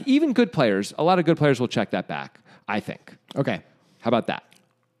that back. Even good players, a lot of good players will check that back, I think. Okay. How about that?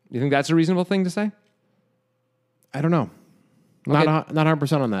 You think that's a reasonable thing to say? I don't know. Not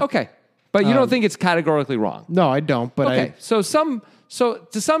 100% on that. Okay. But you don't think it's categorically wrong? No, I don't. But Okay. So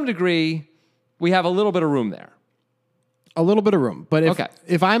to some degree, we have a little bit of room there. a little bit of room. But Okay.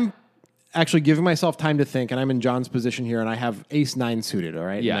 if I'm actually giving myself time to think and I'm in John's position here and I have ace 9 suited, all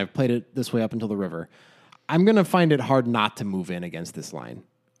right? Yeah. And I've played it this way up until the river. I'm going to find it hard not to move in against this line.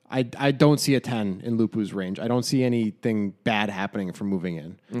 I don't see a 10 in Lupu's range. I don't see anything bad happening from moving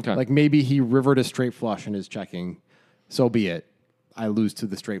in. Okay. Like maybe he rivered a straight flush and is checking. So be it. I lose to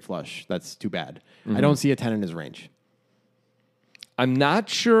the straight flush. That's too bad. I don't see a 10 in his range. I'm not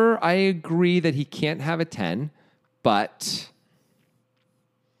sure I agree that he can't have a 10, but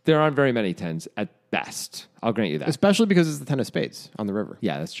there aren't very many 10s at best. I'll grant you that. Especially because it's the 10 of spades on the river.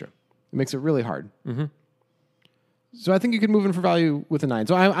 Yeah, that's true. It makes it really hard. Mm-hmm. So I think you could move in for value with a 9.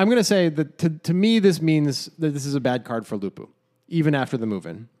 So I'm going to say that to me, this means that this is a bad card for Lupu, even after the move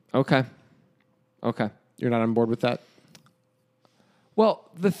in. Okay. Okay. You're not on board with that? Well,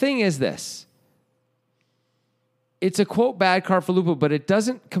 the thing is this. It's a, quote, bad card for Lupu, but it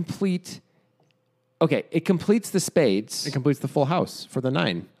doesn't complete... Okay, it completes the spades. It completes the full house for the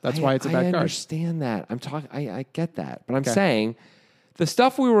 9. That's why it's a bad I card. understand that. I get that. But I'm saying the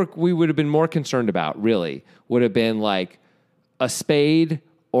stuff we would have been more concerned about, really, would have been like a spade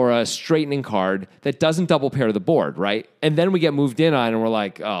or a straightening card that doesn't double pair the board, right? And then we get moved in on and we're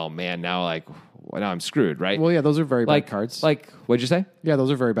like, oh man, now I'm screwed, right? Well, yeah, those are very bad cards. Like, what'd you say? Yeah, those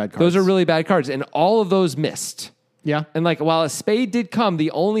are very bad cards. Those are really bad cards. And all of those missed. Yeah. And like, while a spade did come,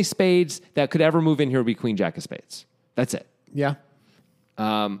 the only spades that could ever move in here would be queen jack of spades. That's it. Yeah.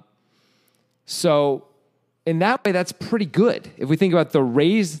 So in that way, that's pretty good. If we think about the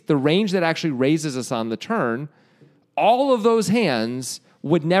range that actually raises us on the turn, all of those hands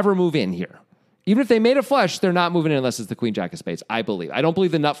would never move in here. Even if they made a flush, they're not moving in unless it's the queen jack of spades, I believe. I don't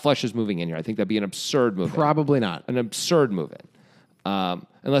believe the nut flush is moving in here. I think that'd be an absurd move. Probably not. An absurd move in.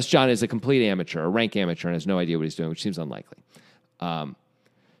 Unless John is a complete amateur, a rank amateur, and has no idea what he's doing, which seems unlikely.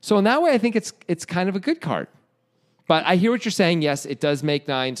 So in that way, I think it's kind of a good card. But I hear what you're saying. Yes, it does make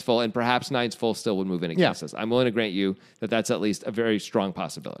nines full, and perhaps nines full still would move in against us. I'm willing to grant you that that's at least a very strong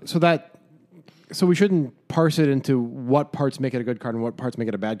possibility. So we shouldn't parse it into what parts make it a good card and what parts make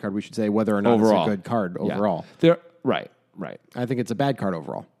it a bad card. We should say whether or not overall. it's a good card overall. Yeah. Right. I think it's a bad card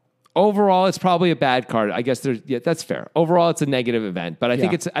overall. Overall, it's probably a bad card. I guess that's fair. Overall, it's a negative event, but I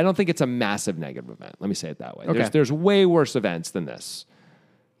don't think it's a massive negative event. Let me say it that way. Okay. There's way worse events than this.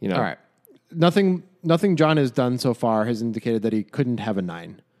 You know. All right. Nothing John has done so far has indicated that he couldn't have a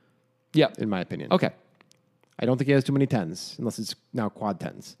 9. Yep. In my opinion. Okay. I don't think he has too many 10s, unless it's now quad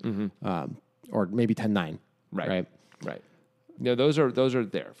 10s. Or maybe 10-9. Right. No, those are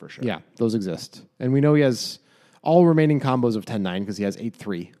there for sure. Yeah, those exist. And we know he has all remaining combos of 10-9 because he has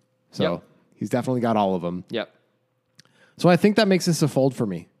 8-3. So he's definitely got all of them. Yep. So I think that makes this a fold for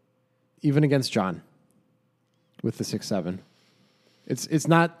me, even against John with the 6-7. It's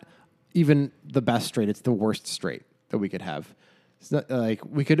not even the best straight; it's the worst straight that we could have. It's not like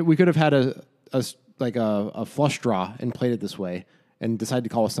we could have had a flush draw and played it this way and decided to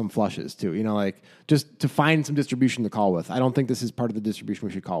call with some flushes too. You know, like just to find some distribution to call with. I don't think this is part of the distribution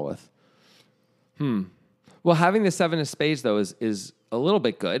we should call with. Well, having the 7 of spades though is a little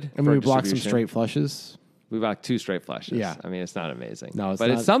bit good. And we block some straight flushes. We blocked 2 straight flushes. Yeah. I mean, it's not amazing. No,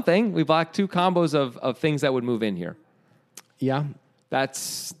 but it's something. We blocked 2 combos of things that would move in here. Yeah.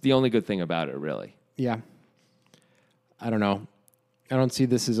 That's the only good thing about it, really. Yeah. I don't know. I don't see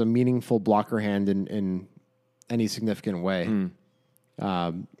this as a meaningful blocker hand in any significant way.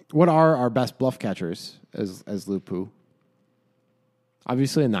 What are our best bluff catchers as Lupu?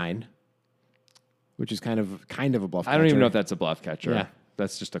 Obviously a 9, which is kind of a bluff catcher. I don't even know if that's a bluff catcher. Yeah.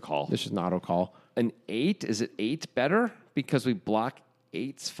 That's just a call. This is an auto call. An 8? Is it 8 better? Because we block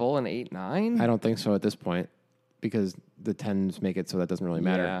 8s full and 8-9? I don't think so at this point because the 10s make it so that doesn't really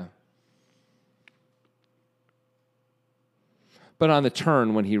matter. Yeah. But on the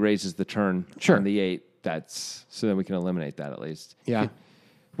turn, when he raises the turn on the 8, that's so then we can eliminate that at least. Yeah.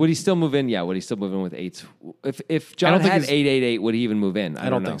 Would he still move in? Yeah. Would he still move in with 8s? If John had 8-8-8, would he even move in? I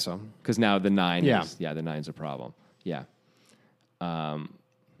don't think so. Because now the 9 the 9's a problem. Yeah.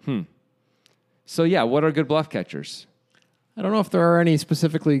 So yeah, what are good bluff catchers? I don't know if there are any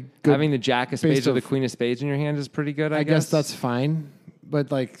specifically good. Having the jack of spades or the queen of spades in your hand is pretty good, I guess. That's fine.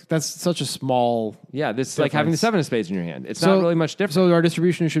 But like that's such a small this is like having the 7 of spades in your hand. It's not really much different. So our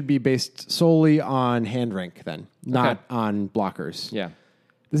distribution should be based solely on hand rank then, not on blockers. Yeah.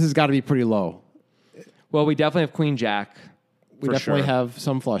 This has got to be pretty low. Well, we definitely have queen jack. We definitely have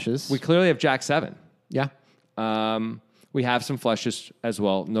some flushes. We clearly have jack 7. Yeah. We have some flushes as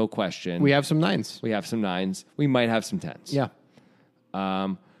well, no question. We have some 9s. We have some 9s. We might have some 10s. Yeah.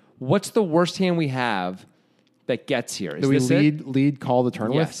 What's the worst hand we have that gets here? Is Do we this it? lead call the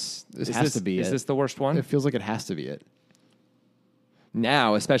turn Yes. with? This has to be it. Is this the worst one? It feels like it has to be it.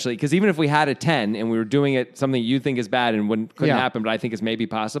 Now, especially, because even if we had a 10 and we were doing it something you think is bad and couldn't happen, but I think is maybe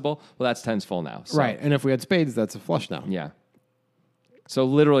possible, well, that's 10's full now. So. Right. And if we had spades, that's a flush now. Yeah. So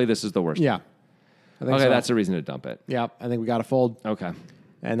literally, this is the worst. Yeah. I think Okay, so. that's a reason to dump it. Yeah, I think we got to fold. Okay.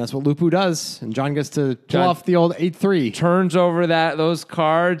 And that's what Lupu does. And John gets to pull off the old 8-3. Turns over those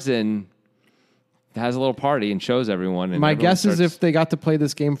cards and has a little party and shows everyone. And My everyone guess is if they got to play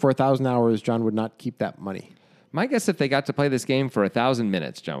this game for 1,000 hours, John would not keep that money. My guess if they got to play this game for 1,000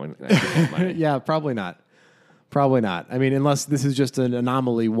 minutes, John would not keep that money. Yeah, probably not. Probably not. I mean, unless this is just an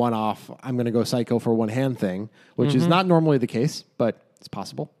anomaly, one-off, I'm going to go psycho for one hand thing, which is not normally the case, but it's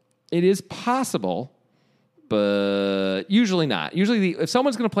possible. It is possible, but usually not. Usually, if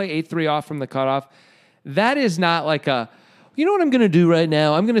someone's going to play 8-3 off from the cutoff, that is not like a, you know what I'm going to do right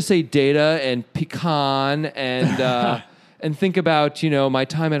now? I'm going to say data and pecan and and think about, my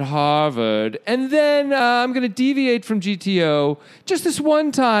time at Harvard. And then I'm going to deviate from GTO just this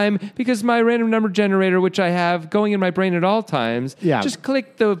one time because my random number generator, which I have going in my brain at all times, just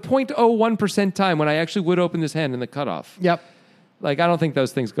click the 0.01% time when I actually would open this hand in the cutoff. Yep. Like, I don't think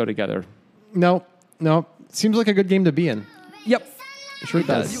those things go together. No. Seems like a good game to be in. Yep. Sure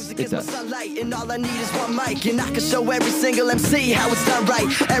does. Music is my sunlight, and all I need is one mic. And I can show every single MC how it's done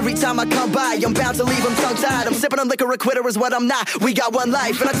right. Every time I come by, I'm bound to leave them tongue-tied. I'm sipping on liquor, a quitter is what I'm not. We got one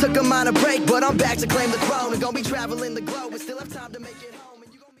life, and I took a minor break, but I'm back to claim the throne. And gonna be traveling the globe, and still have time to make it home.